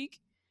would speak.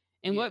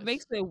 And what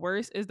makes it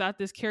worse is that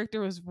this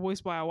character was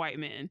voiced by a white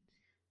man.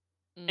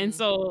 And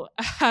so,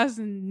 as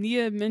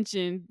Nia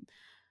mentioned,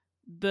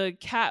 the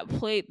cat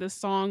played the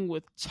song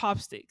with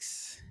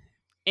chopsticks,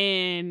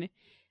 and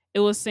it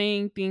was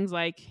saying things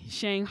like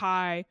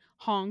Shanghai,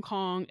 Hong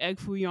Kong, egg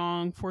foo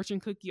young, fortune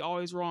cookie,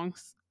 always wrong.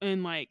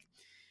 And like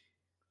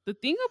the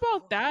thing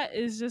about that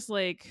is just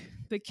like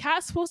the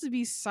cat's supposed to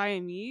be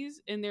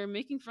Siamese and they're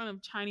making fun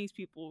of Chinese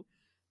people.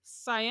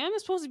 Siam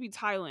is supposed to be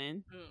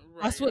Thailand.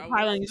 Right. That's what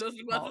Thailand is. Just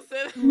about to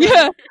say that.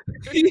 Yeah.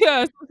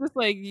 Yeah. So it's just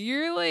like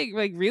you're like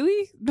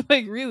really?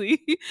 Like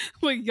really?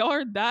 Like y'all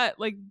are that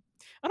like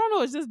I don't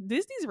know, it's just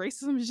Disney's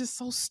racism is just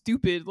so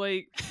stupid.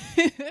 Like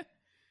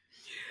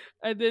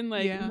and then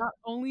like not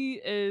only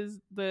is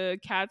the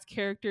cat's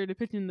character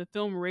depicted in the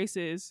film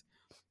racist,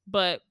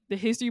 but the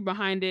history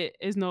behind it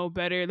is no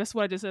better. That's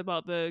what I just said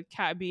about the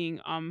cat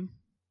being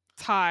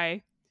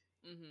Thai.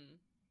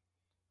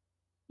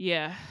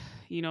 Yeah,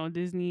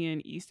 Disney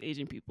and East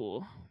Asian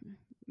people,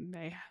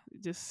 they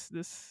just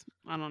this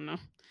I don't know.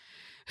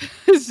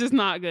 It's just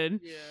not good.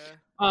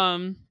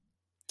 Yeah.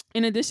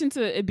 In addition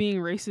to it being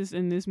racist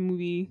in this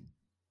movie,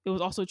 it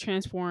was also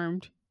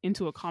transformed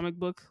into a comic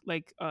book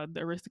like the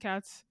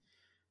Aristocats.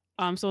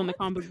 So in the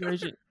comic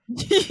version,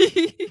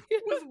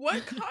 with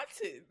what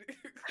content?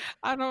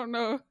 I don't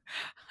know.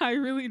 I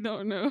really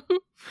don't know.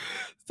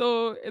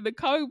 So in the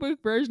comic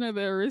book version of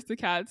the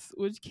Aristocats,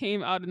 which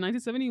came out in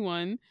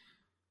 1971,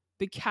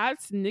 the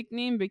cat's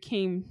nickname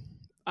became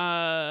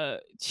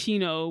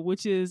Chino,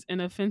 which is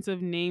an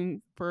offensive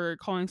name for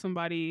calling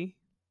somebody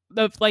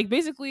like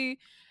basically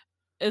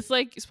it's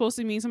like supposed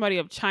to mean somebody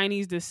of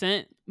Chinese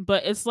descent,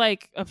 but it's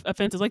like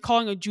offensive, like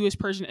calling a Jewish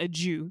person a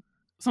Jew,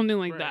 something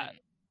like that.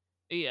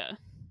 Yeah.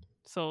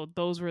 So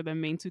those were the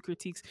main two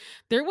critiques.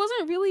 There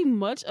wasn't really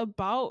much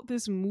about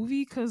this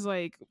movie because,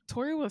 like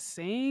Tori was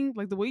saying,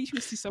 like the way she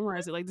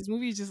summarized it, like this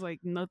movie is just like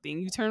nothing.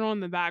 You turn on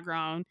the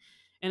background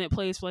and it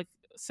plays for like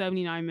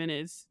 79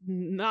 minutes.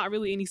 Not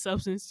really any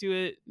substance to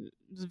it.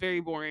 It's very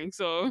boring.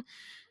 So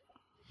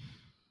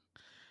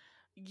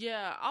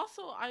Yeah.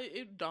 Also,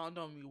 it dawned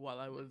on me while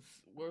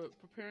we're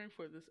preparing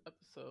for this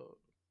episode,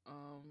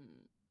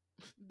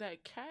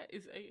 that cat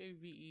is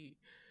AAVE.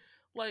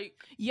 Like,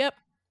 Yep.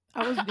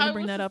 I was gonna I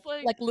bring was that just up.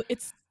 like, Like,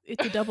 it's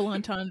a double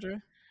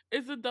entendre.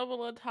 it's a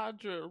double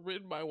entendre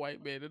written by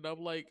white men, and I'm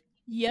like,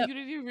 Yep. you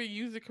didn't even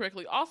use it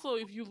correctly. Also,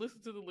 if you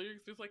listen to the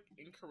lyrics, there's like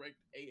incorrect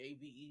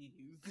AAVE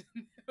used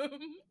in them.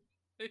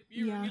 If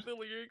you Yeah. read the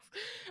lyrics,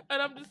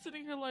 and I'm just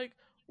sitting here like,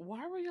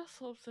 why were y'all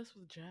so obsessed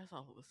with jazz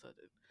all of a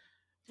sudden?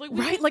 Like, we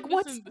Right? used Like, to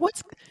what's listen.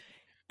 what's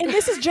and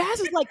this is jazz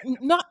is like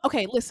not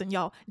okay. Listen,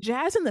 y'all.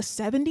 Jazz in the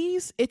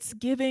 70s, it's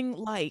giving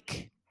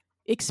like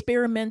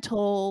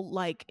experimental.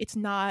 Like, it's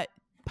not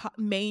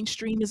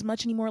mainstream as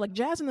much anymore. Like,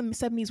 jazz in the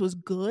 70s was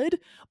good,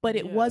 but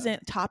it Yeah.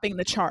 wasn't topping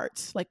the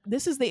charts. Like,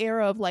 this is the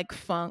era of like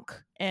funk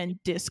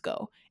and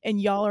disco,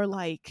 and y'all are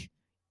like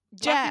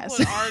Black jazz.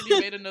 people had already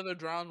made another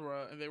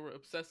genre, and they were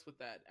obsessed with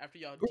that after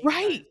y'all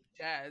Right. demonized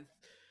jazz,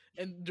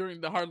 and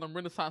during the Harlem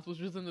Renaissance, which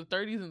was in the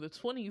 30s and the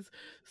 20s.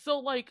 So,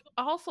 like,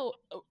 also,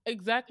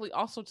 exactly,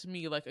 also to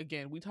me, like,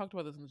 again, we talked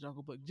about this in the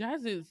Jungle Book.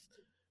 Jazz is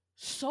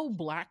so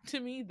black to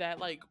me that,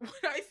 like, when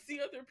I see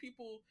other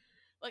people,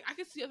 like, I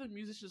can see other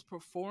musicians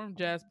perform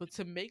jazz, but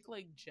to make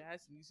like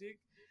jazz music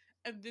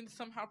and then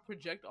somehow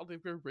project all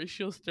of their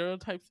racial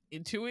stereotypes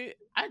into it,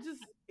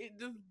 it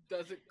just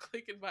doesn't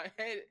click in my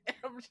head. And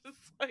I'm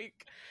just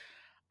like,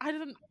 I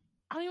don't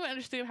even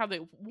understand how I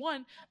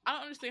don't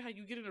understand how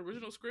you get an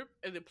original script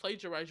and then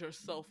plagiarize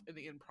yourself in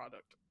the end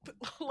product.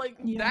 Like,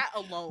 Yeah. that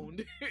alone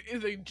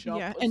is a jump,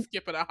 Yeah, a and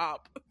skip, and a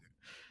hop.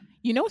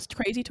 you know what's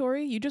crazy,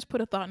 Tori? You just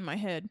put a thought in my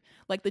head.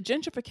 Like, the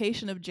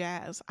gentrification of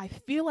jazz, I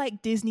feel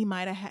like Disney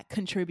might have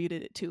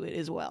contributed to it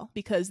as well,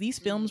 because these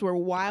films were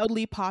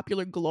wildly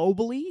popular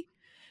globally.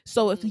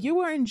 So if you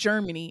were in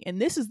Germany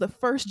and this is the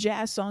first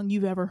jazz song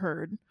you've ever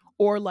heard,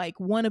 or like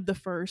one of the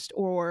first,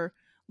 or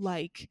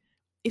like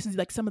it's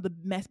like some of the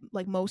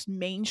like most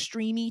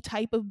mainstreamy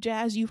type of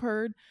jazz you've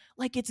heard,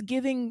 like it's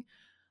giving,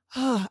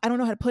 I don't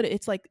know how to put it.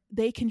 It's like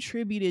they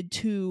contributed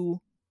to,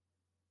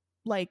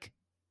 like,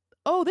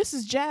 oh, this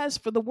is jazz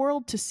for the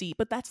world to see,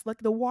 but that's like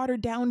the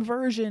watered down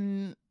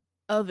version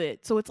of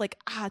it. So it's like,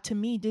 to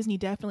me, Disney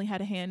definitely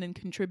had a hand in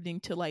contributing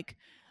to like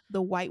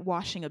the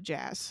whitewashing of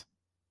jazz,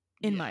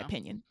 in my Yeah.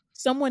 opinion.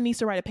 Someone needs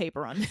to write a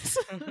paper on this.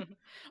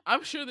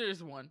 I'm sure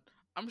there's one.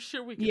 I'm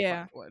sure we can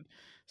Yeah. find one.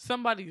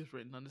 Somebody's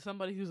written on it.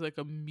 Somebody who's like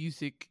a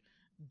music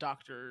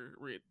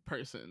doctorate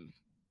person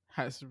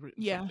has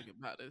written Yeah. something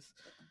about this.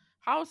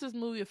 How has this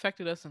movie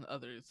affected us and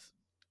others?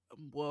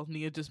 Well,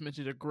 Nia just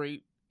mentioned a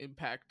great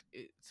impact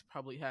it's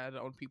probably had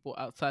on people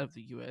outside of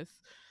the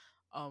U.S.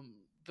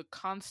 The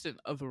constant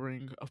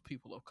othering of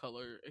people of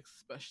color,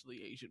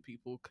 especially Asian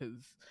people,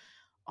 because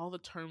all the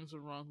terms are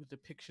wrong. The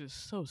depiction is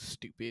so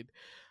stupid.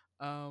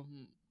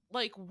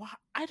 Like, why?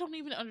 I don't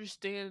even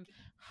understand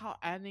how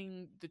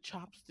adding the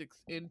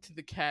chopsticks into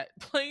the cat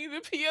playing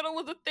the piano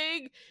was a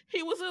thing.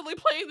 He was literally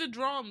playing the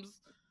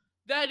drums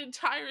that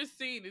entire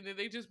scene, and then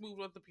they just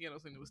moved on the piano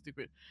scene. It was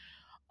stupid.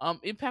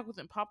 Impact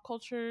within pop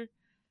culture.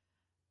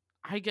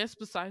 I guess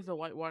besides the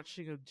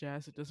whitewashing of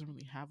jazz, it doesn't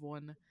really have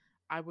one.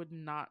 I would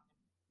not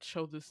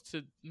show this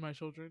to my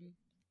children.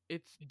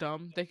 It's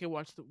dumb. They can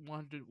watch the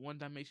 101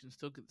 Dalmatians,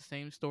 still get the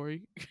same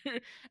story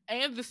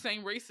and the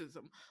same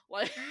racism.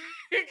 Like,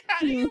 how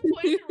do you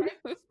plagiarize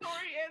the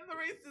story and the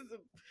racism?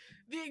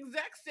 The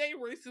exact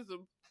same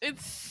racism.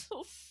 It's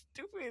so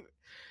stupid.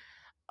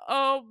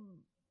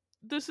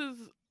 This is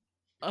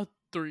a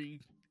 3.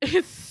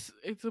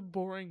 It's a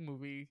boring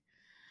movie.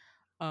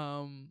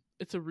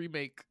 It's a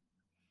remake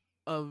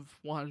of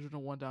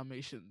 101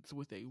 Dalmatians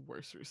with a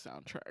worse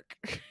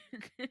soundtrack.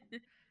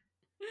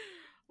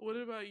 What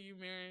about you,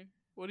 Mary?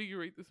 What do you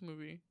rate this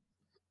movie?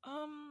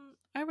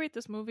 I rate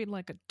this movie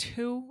like a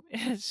 2.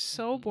 It's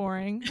so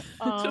boring.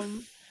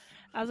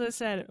 As I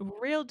said,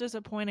 real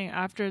disappointing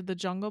after The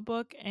Jungle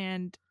Book,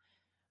 and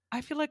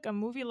I feel like a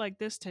movie like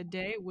this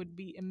today would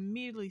be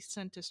immediately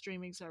sent to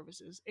streaming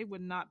services. It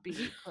would not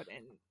be put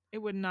in. It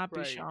would not be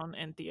Right. shown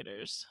in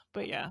theaters.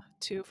 But yeah,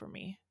 2 for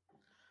me.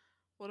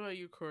 What about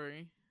you,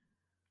 Corey?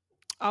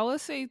 I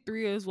would say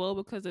 3 as well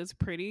because it's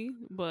pretty,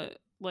 but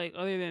like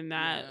other than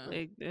that, Yeah.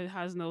 like it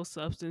has no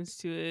substance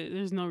to it.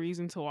 There's no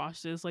reason to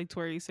watch this. Like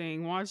Tori's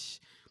saying, watch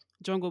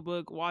Jungle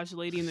Book, watch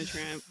Lady and the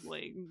Tramp,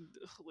 like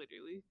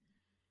literally.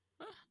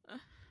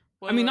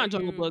 What I mean, about not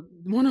Jungle you? Book,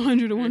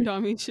 101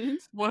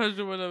 Dalmatians.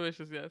 101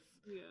 Dalmatians, yes.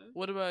 Yeah.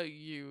 What about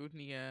you,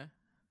 Nia?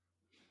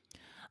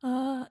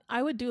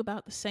 I would do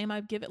about the same.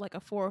 I'd give it like a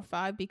 4 or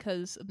 5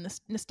 because of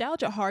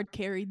nostalgia hard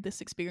carried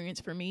this experience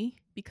for me,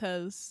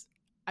 because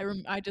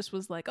I just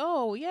was like,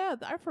 oh yeah,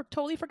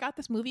 totally forgot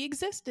this movie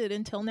existed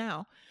until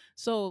now.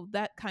 So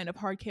that kind of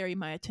hard carried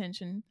my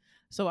attention.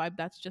 So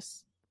that's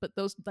just, but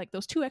those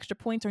 2 extra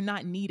points are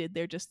not needed.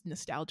 They're just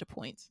nostalgia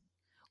points.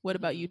 What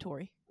about you, Mhm.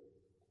 Tori?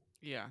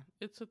 Yeah,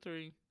 it's a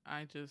 3.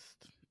 I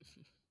just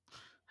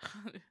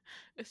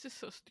it's just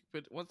so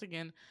stupid. Once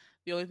again,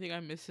 the only thing I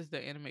miss is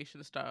the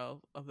animation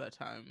style of that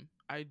time.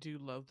 I do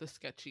love the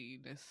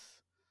sketchiness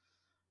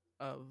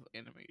of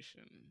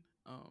animation.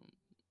 Um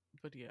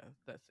but yeah,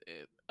 that's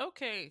it.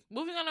 Okay,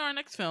 moving on to our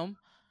next film.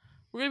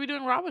 We're going to be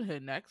doing Robin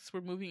Hood next.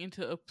 We're moving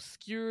into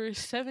obscure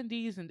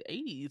 70s and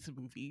 80s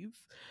movies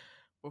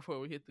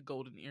before we hit the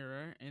golden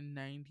era in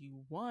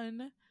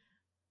 91.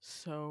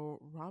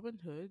 So, Robin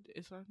Hood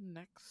is our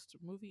next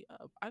movie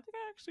up. I think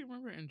I actually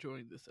remember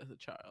enjoying this as a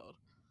child.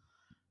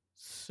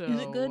 Is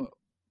it good? So,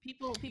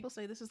 People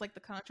say this is like the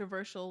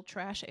controversial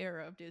trash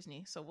era of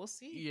Disney, so we'll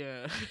see.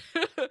 yeah.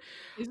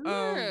 Isn't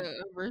there um,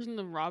 a version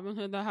of Robin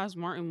Hood that has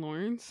Martin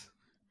Lawrence?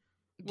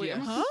 Wait,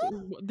 yes. Huh?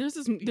 there's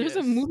a Yes.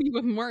 movie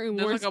with Martin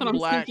There's like Lawrence a that I'm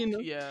black, thinking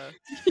of. yeah.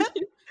 What's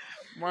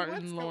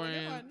Martin going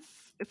on? Lawrence.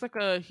 It's like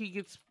a, he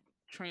gets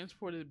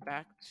transported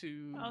back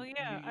to Oh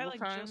yeah, I medieval like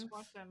times. just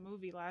watched that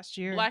movie last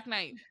year. Black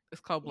Knight. It's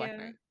called Black Yeah.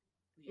 Knight.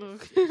 Yes,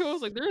 Okay. I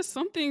was like, there's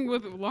something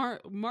with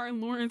Martin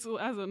Lawrence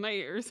as a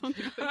knight or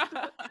something like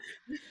that.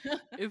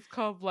 It's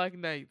called Black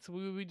Knight. So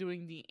we will be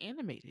doing the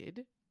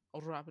animated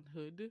Robin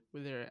Hood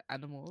with their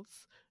animals.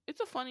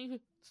 It's a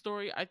funny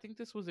story. I think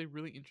this was a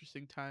really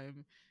interesting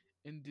time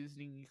in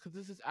Disney because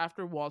this is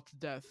after Walt's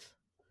death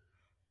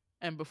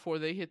and before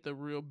they hit the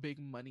real big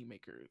money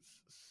makers.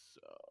 So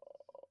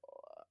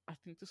I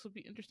think this will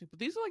be interesting. But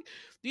these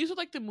are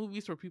like the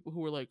movies for people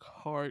who were like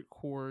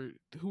hardcore,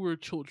 who were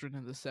children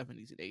in the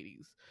 70s and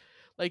 80s.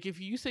 Like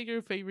if you say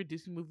your favorite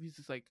Disney movies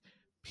is like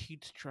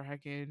Pete's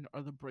Dragon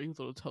or The Brave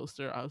Little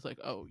Toaster, I was like,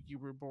 oh, you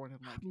were born in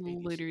like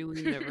 82.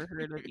 Literally never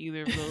heard of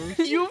either of those.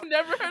 You've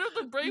never heard of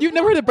The Brave You've Little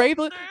never heard of Brave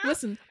Little? Toaster?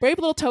 Listen, Brave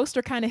Little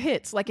Toaster kind of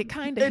hits. Like it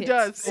kind of It hits.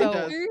 does. So It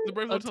does. The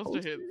Brave A Little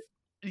Toaster toaster?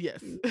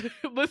 hits. Yes.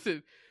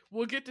 Listen,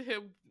 we'll get to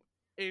him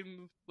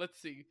in, let's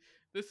see.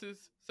 This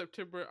is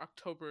September,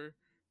 October,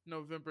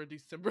 November,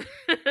 December,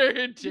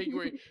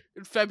 January,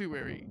 and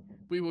February.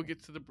 We will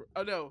get to the.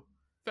 Oh no,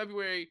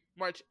 February,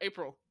 March,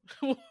 April.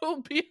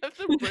 We'll be at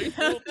the Brave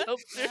Little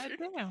Toaster. God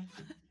damn.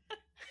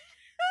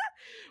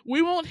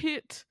 We won't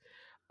hit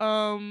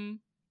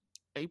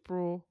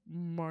April,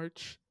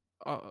 March,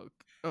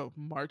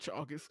 March,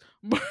 August,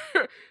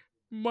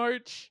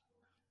 March,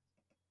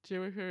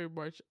 January, February,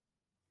 March.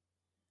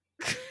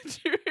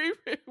 January,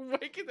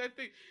 wait, can I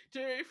think?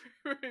 January,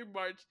 February,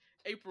 March,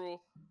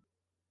 April,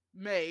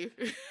 May,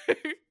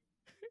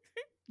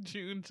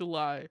 June,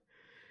 July.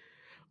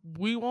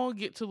 We won't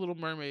get to Little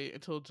Mermaid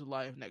until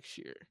July of next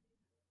year.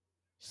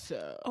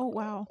 So, oh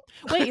wow.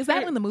 Wait, is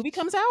that when the movie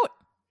comes out?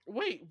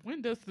 wait,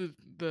 when does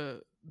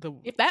the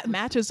If that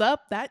matches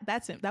up,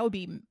 that's it. That would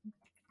be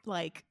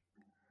like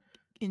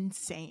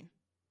insane.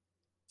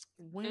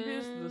 when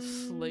is the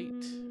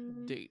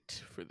slate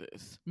date for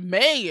this?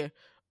 May.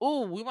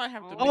 Oh, we might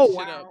have to mix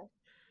Oh it up.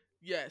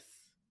 Yes.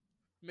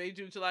 May,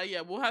 June, July.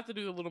 Yeah, we'll have to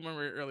do the Little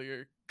Mermaid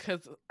earlier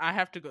because I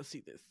have to go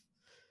see this.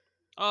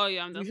 Oh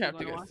yeah, I'm We definitely have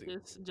gonna to watch go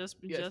this just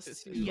Yes,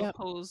 just to Yep.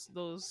 oppose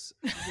those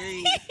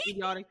very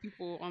idiotic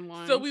people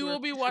online. So we who are will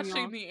be pissing me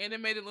watching off. the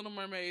animated Little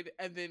Mermaid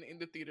and then in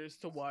the theaters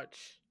to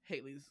watch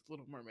Haley's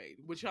Little Mermaid,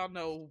 which y'all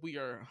know we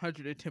are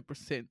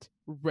 110%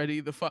 ready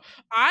the fuck.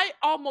 I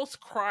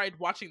almost cried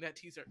watching that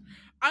teaser.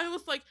 I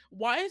was like,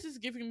 why is this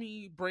giving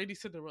me Brandy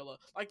Cinderella?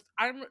 Like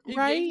it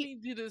Right?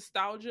 gave me the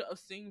nostalgia of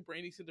seeing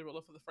Brandy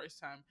Cinderella for the first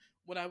time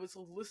when I was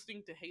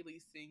listening to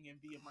Haley sing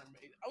and be a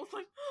mermaid. I was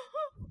like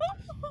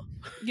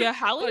Yeah,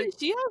 Halle, Like,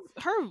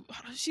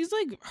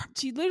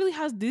 she literally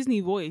has Disney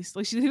voice.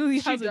 Like she literally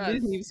She has a does.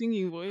 Disney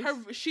singing voice.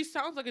 she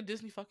sounds like a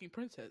Disney fucking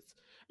princess.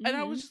 And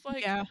I was just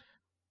like, Yeah.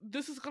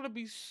 this is gonna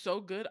be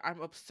so good.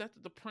 I'm upset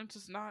that the prince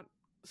is not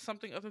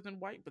something other than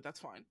white, but that's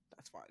fine.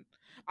 That's fine.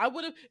 I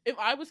would have, if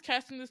I was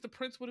casting this, the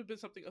prince would have been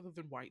something other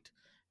than white,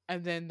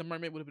 and then the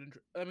mermaid would have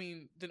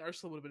been. Then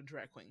Ursula would have been a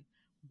drag queen.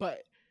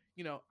 But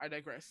I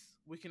digress.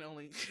 We can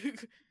only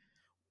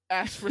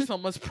ask for so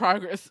much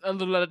progress a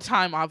little at a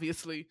time,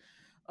 obviously.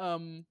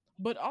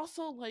 But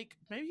also like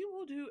maybe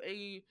we'll do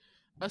a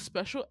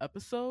special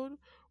episode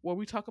where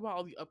we talk about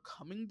all the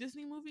upcoming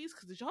Disney movies.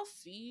 Because did y'all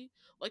see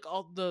like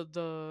all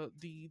the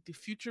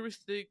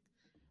futuristic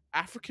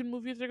African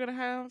movies they're gonna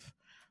have?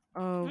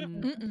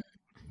 Mm-mm.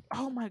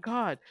 Oh my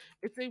god,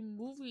 it's a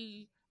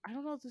movie. I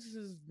don't know if this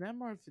is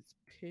them or if it's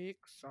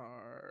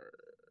Pixar.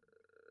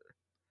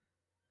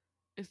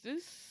 Is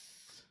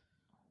this?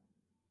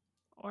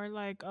 Or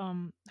like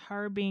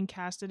her being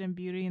casted in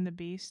Beauty and the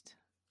Beast.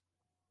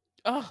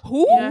 Oh,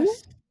 Who?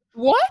 yes.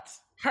 What?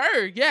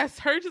 Her, yes,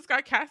 her just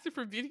got casted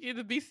for Beauty and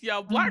the Beast.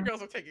 Y'all, black Mhm.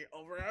 girls are taking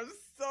over. I'm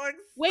so excited.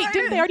 Wait,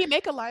 didn't they already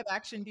make a live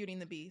action Beauty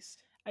and the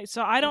Beast?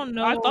 So I don't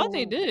know. I thought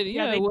they did.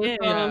 Yeah, they with did.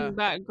 Yeah.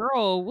 that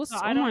girl. What's So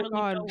oh I don't my really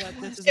god, know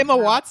what this is Emma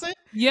about. Watson?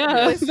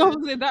 yeah, Yes.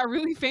 that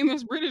really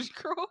famous British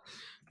girl.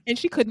 And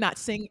she could not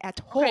sing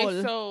at all.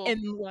 Okay, so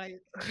and like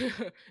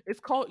it's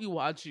called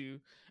Iwaju,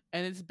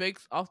 and it's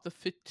based off the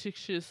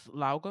fictitious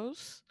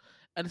Lagos,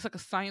 and it's like a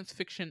science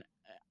fiction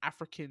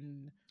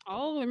African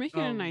Oh, they're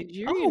making a Um,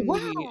 Nigerian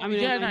movie. wow. I mean,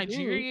 Yeah,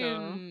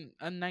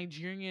 a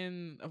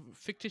Nigerian a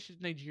fictitious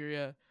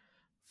Nigeria,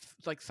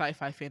 like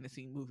sci-fi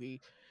fantasy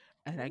movie,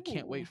 and I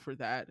can't Ooh. wait for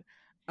that.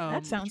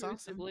 That sounds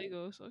Futuristic awesome.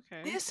 Legos.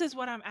 Okay. This is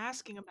what I'm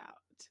asking about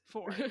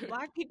for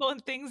Black people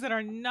and things that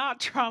are not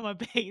trauma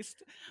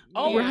based.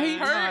 Oh, Right?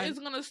 her is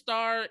gonna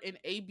star in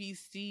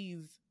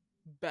ABC's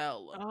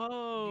Belle.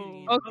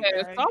 Oh, Okay,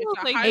 okay. so I It's was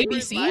a like, hybrid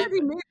ABC? live. they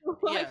made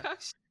a live Yeah.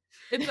 action.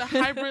 It's a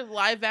hybrid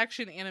live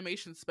action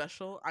animation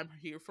special. I'm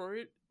here for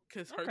it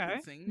because her Okay.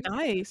 can sing.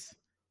 Nice.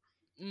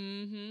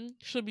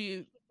 Should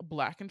be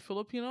Black and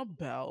Filipino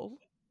Belle.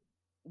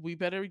 We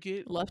better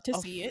get Love to a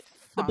see it.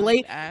 fine The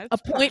Bla- ass a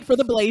point for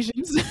the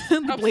Blasians. The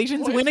A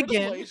Blasians point win for the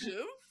again.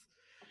 Blasians.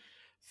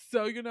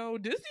 So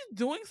Disney's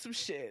doing some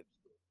shit.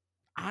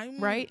 I'm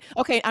Right?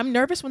 Okay, I'm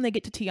nervous when they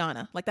get to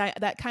Tiana. Like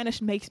that kind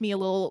of makes me a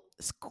little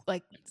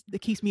like it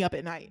keeps me up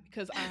at night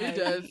because It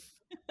does.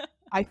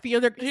 I fear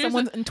that Here's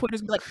someone on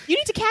Twitter's gonna be like, "You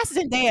need to cast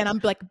Zendaya," and I'm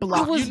like, I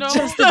 "Block." was know-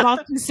 just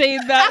about to say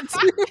that.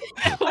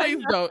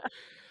 Please don't.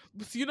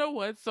 But you know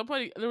what?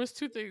 There was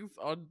two things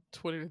on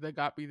Twitter that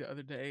got me the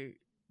other day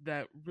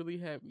that really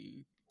had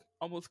me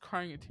almost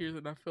crying in tears,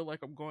 and I feel like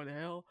I'm going to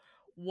hell.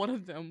 One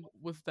of them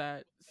was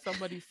that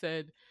somebody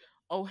said,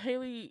 "Oh,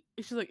 Haley,"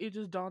 she's like, "It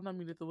just dawned on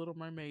me that the Little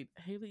Mermaid,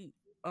 Haley,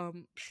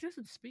 she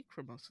doesn't speak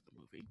for most of the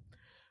movie.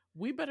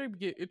 We better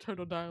get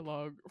internal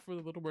dialogue for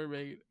the Little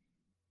Mermaid,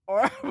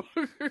 or I'm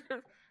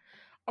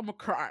gonna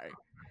cry."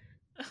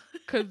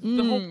 Because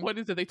the whole point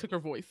is that they took her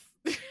voice.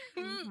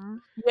 Mhm.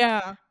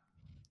 Yeah.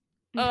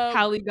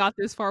 Hallie got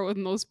this far with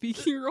no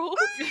speaking roles.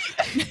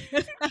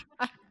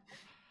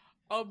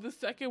 The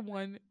second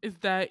one is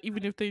that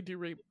even if they do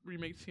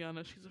remake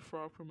Tiana, she's a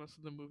frog for most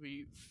of the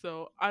movie.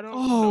 So I don't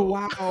Oh know.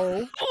 wow!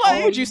 Like,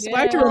 Why would you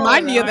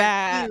remind me of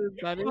that?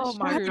 That is Oh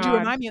my Why true. would you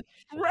remind me of?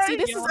 right? See,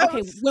 this is Yes.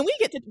 okay.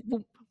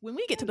 When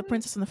we get to the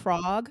Princess and the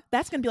Frog,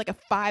 that's gonna be like a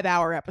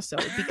 5-hour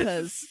episode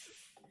because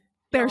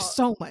there's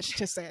so much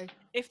to say.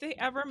 If they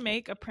ever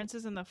make a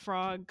Princess and the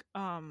Frog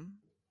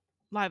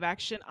live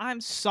action, I'm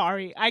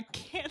sorry, I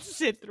can't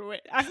sit through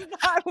it. I'm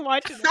not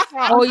watching the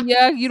frog. Oh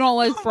yeah, you don't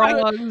like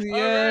frogs. All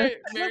Yeah. right,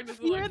 Mary The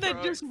doesn't fear like that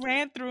frogs. just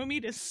ran through me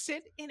to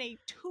sit in a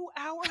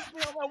 2-hour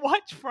film and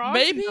watch frogs.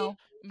 Maybe No,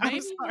 I'm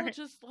maybe we'll sorry.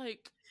 just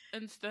like,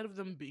 instead of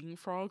them being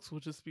frogs, we'll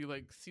just be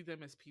like, see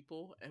them as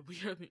people, and we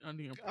are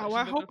under the impression. Oh,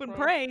 I that hope they're and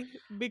frogs. pray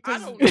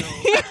because don't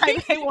know.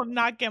 they will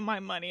not get my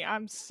money.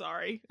 I'm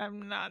sorry.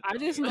 I'm not. I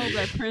just know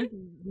that Prince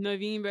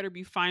Naveen better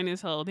be fine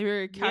as hell. They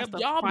better cast the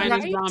Y'all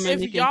finest right? ramen If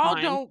they can y'all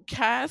find. don't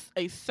cast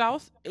a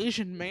South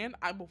Asian man,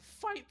 I will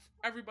fight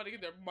everybody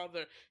and their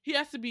mother. He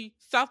has to be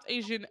South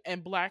Asian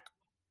and Black,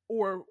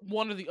 or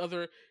one or the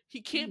other. He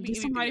can't be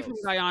Get somebody anything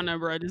from else. Guyana,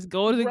 bro. Just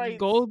go to Right.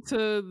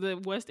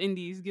 the West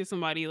Indies. Get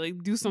somebody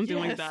like do something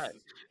like that.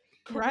 Yes.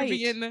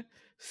 Caribbean,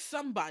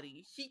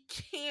 somebody. He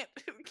can't.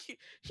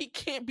 He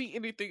can't be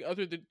anything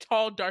other than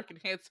tall, dark, and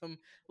handsome.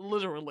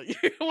 Literally,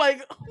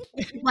 like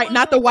Right,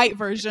 not the white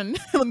version,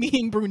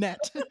 meaning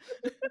brunette.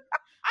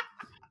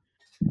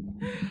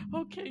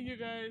 Okay, you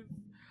guys.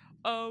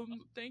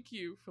 Thank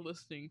you for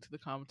listening to the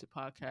Commented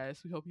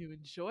Podcast. We hope you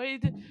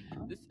enjoyed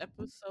this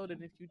episode,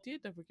 and if you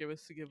did, don't forget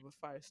us to give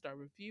a 5-star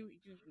review. You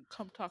can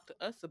come talk to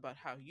us about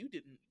how you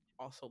didn't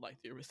also like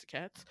the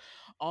Aristocats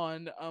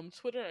on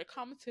Twitter at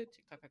Commented,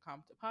 TikTok at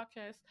Commented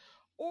Podcast,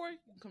 or you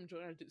can come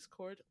join our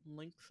Discord.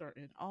 Links are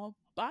in all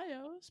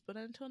bios. But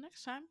until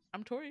next time,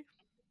 I'm Tori.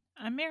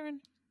 I'm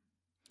Marin.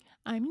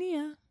 I'm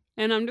Nia.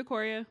 And I'm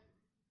Decoria.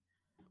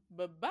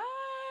 Bye-bye.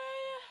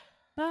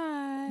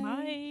 Bye.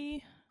 Bye.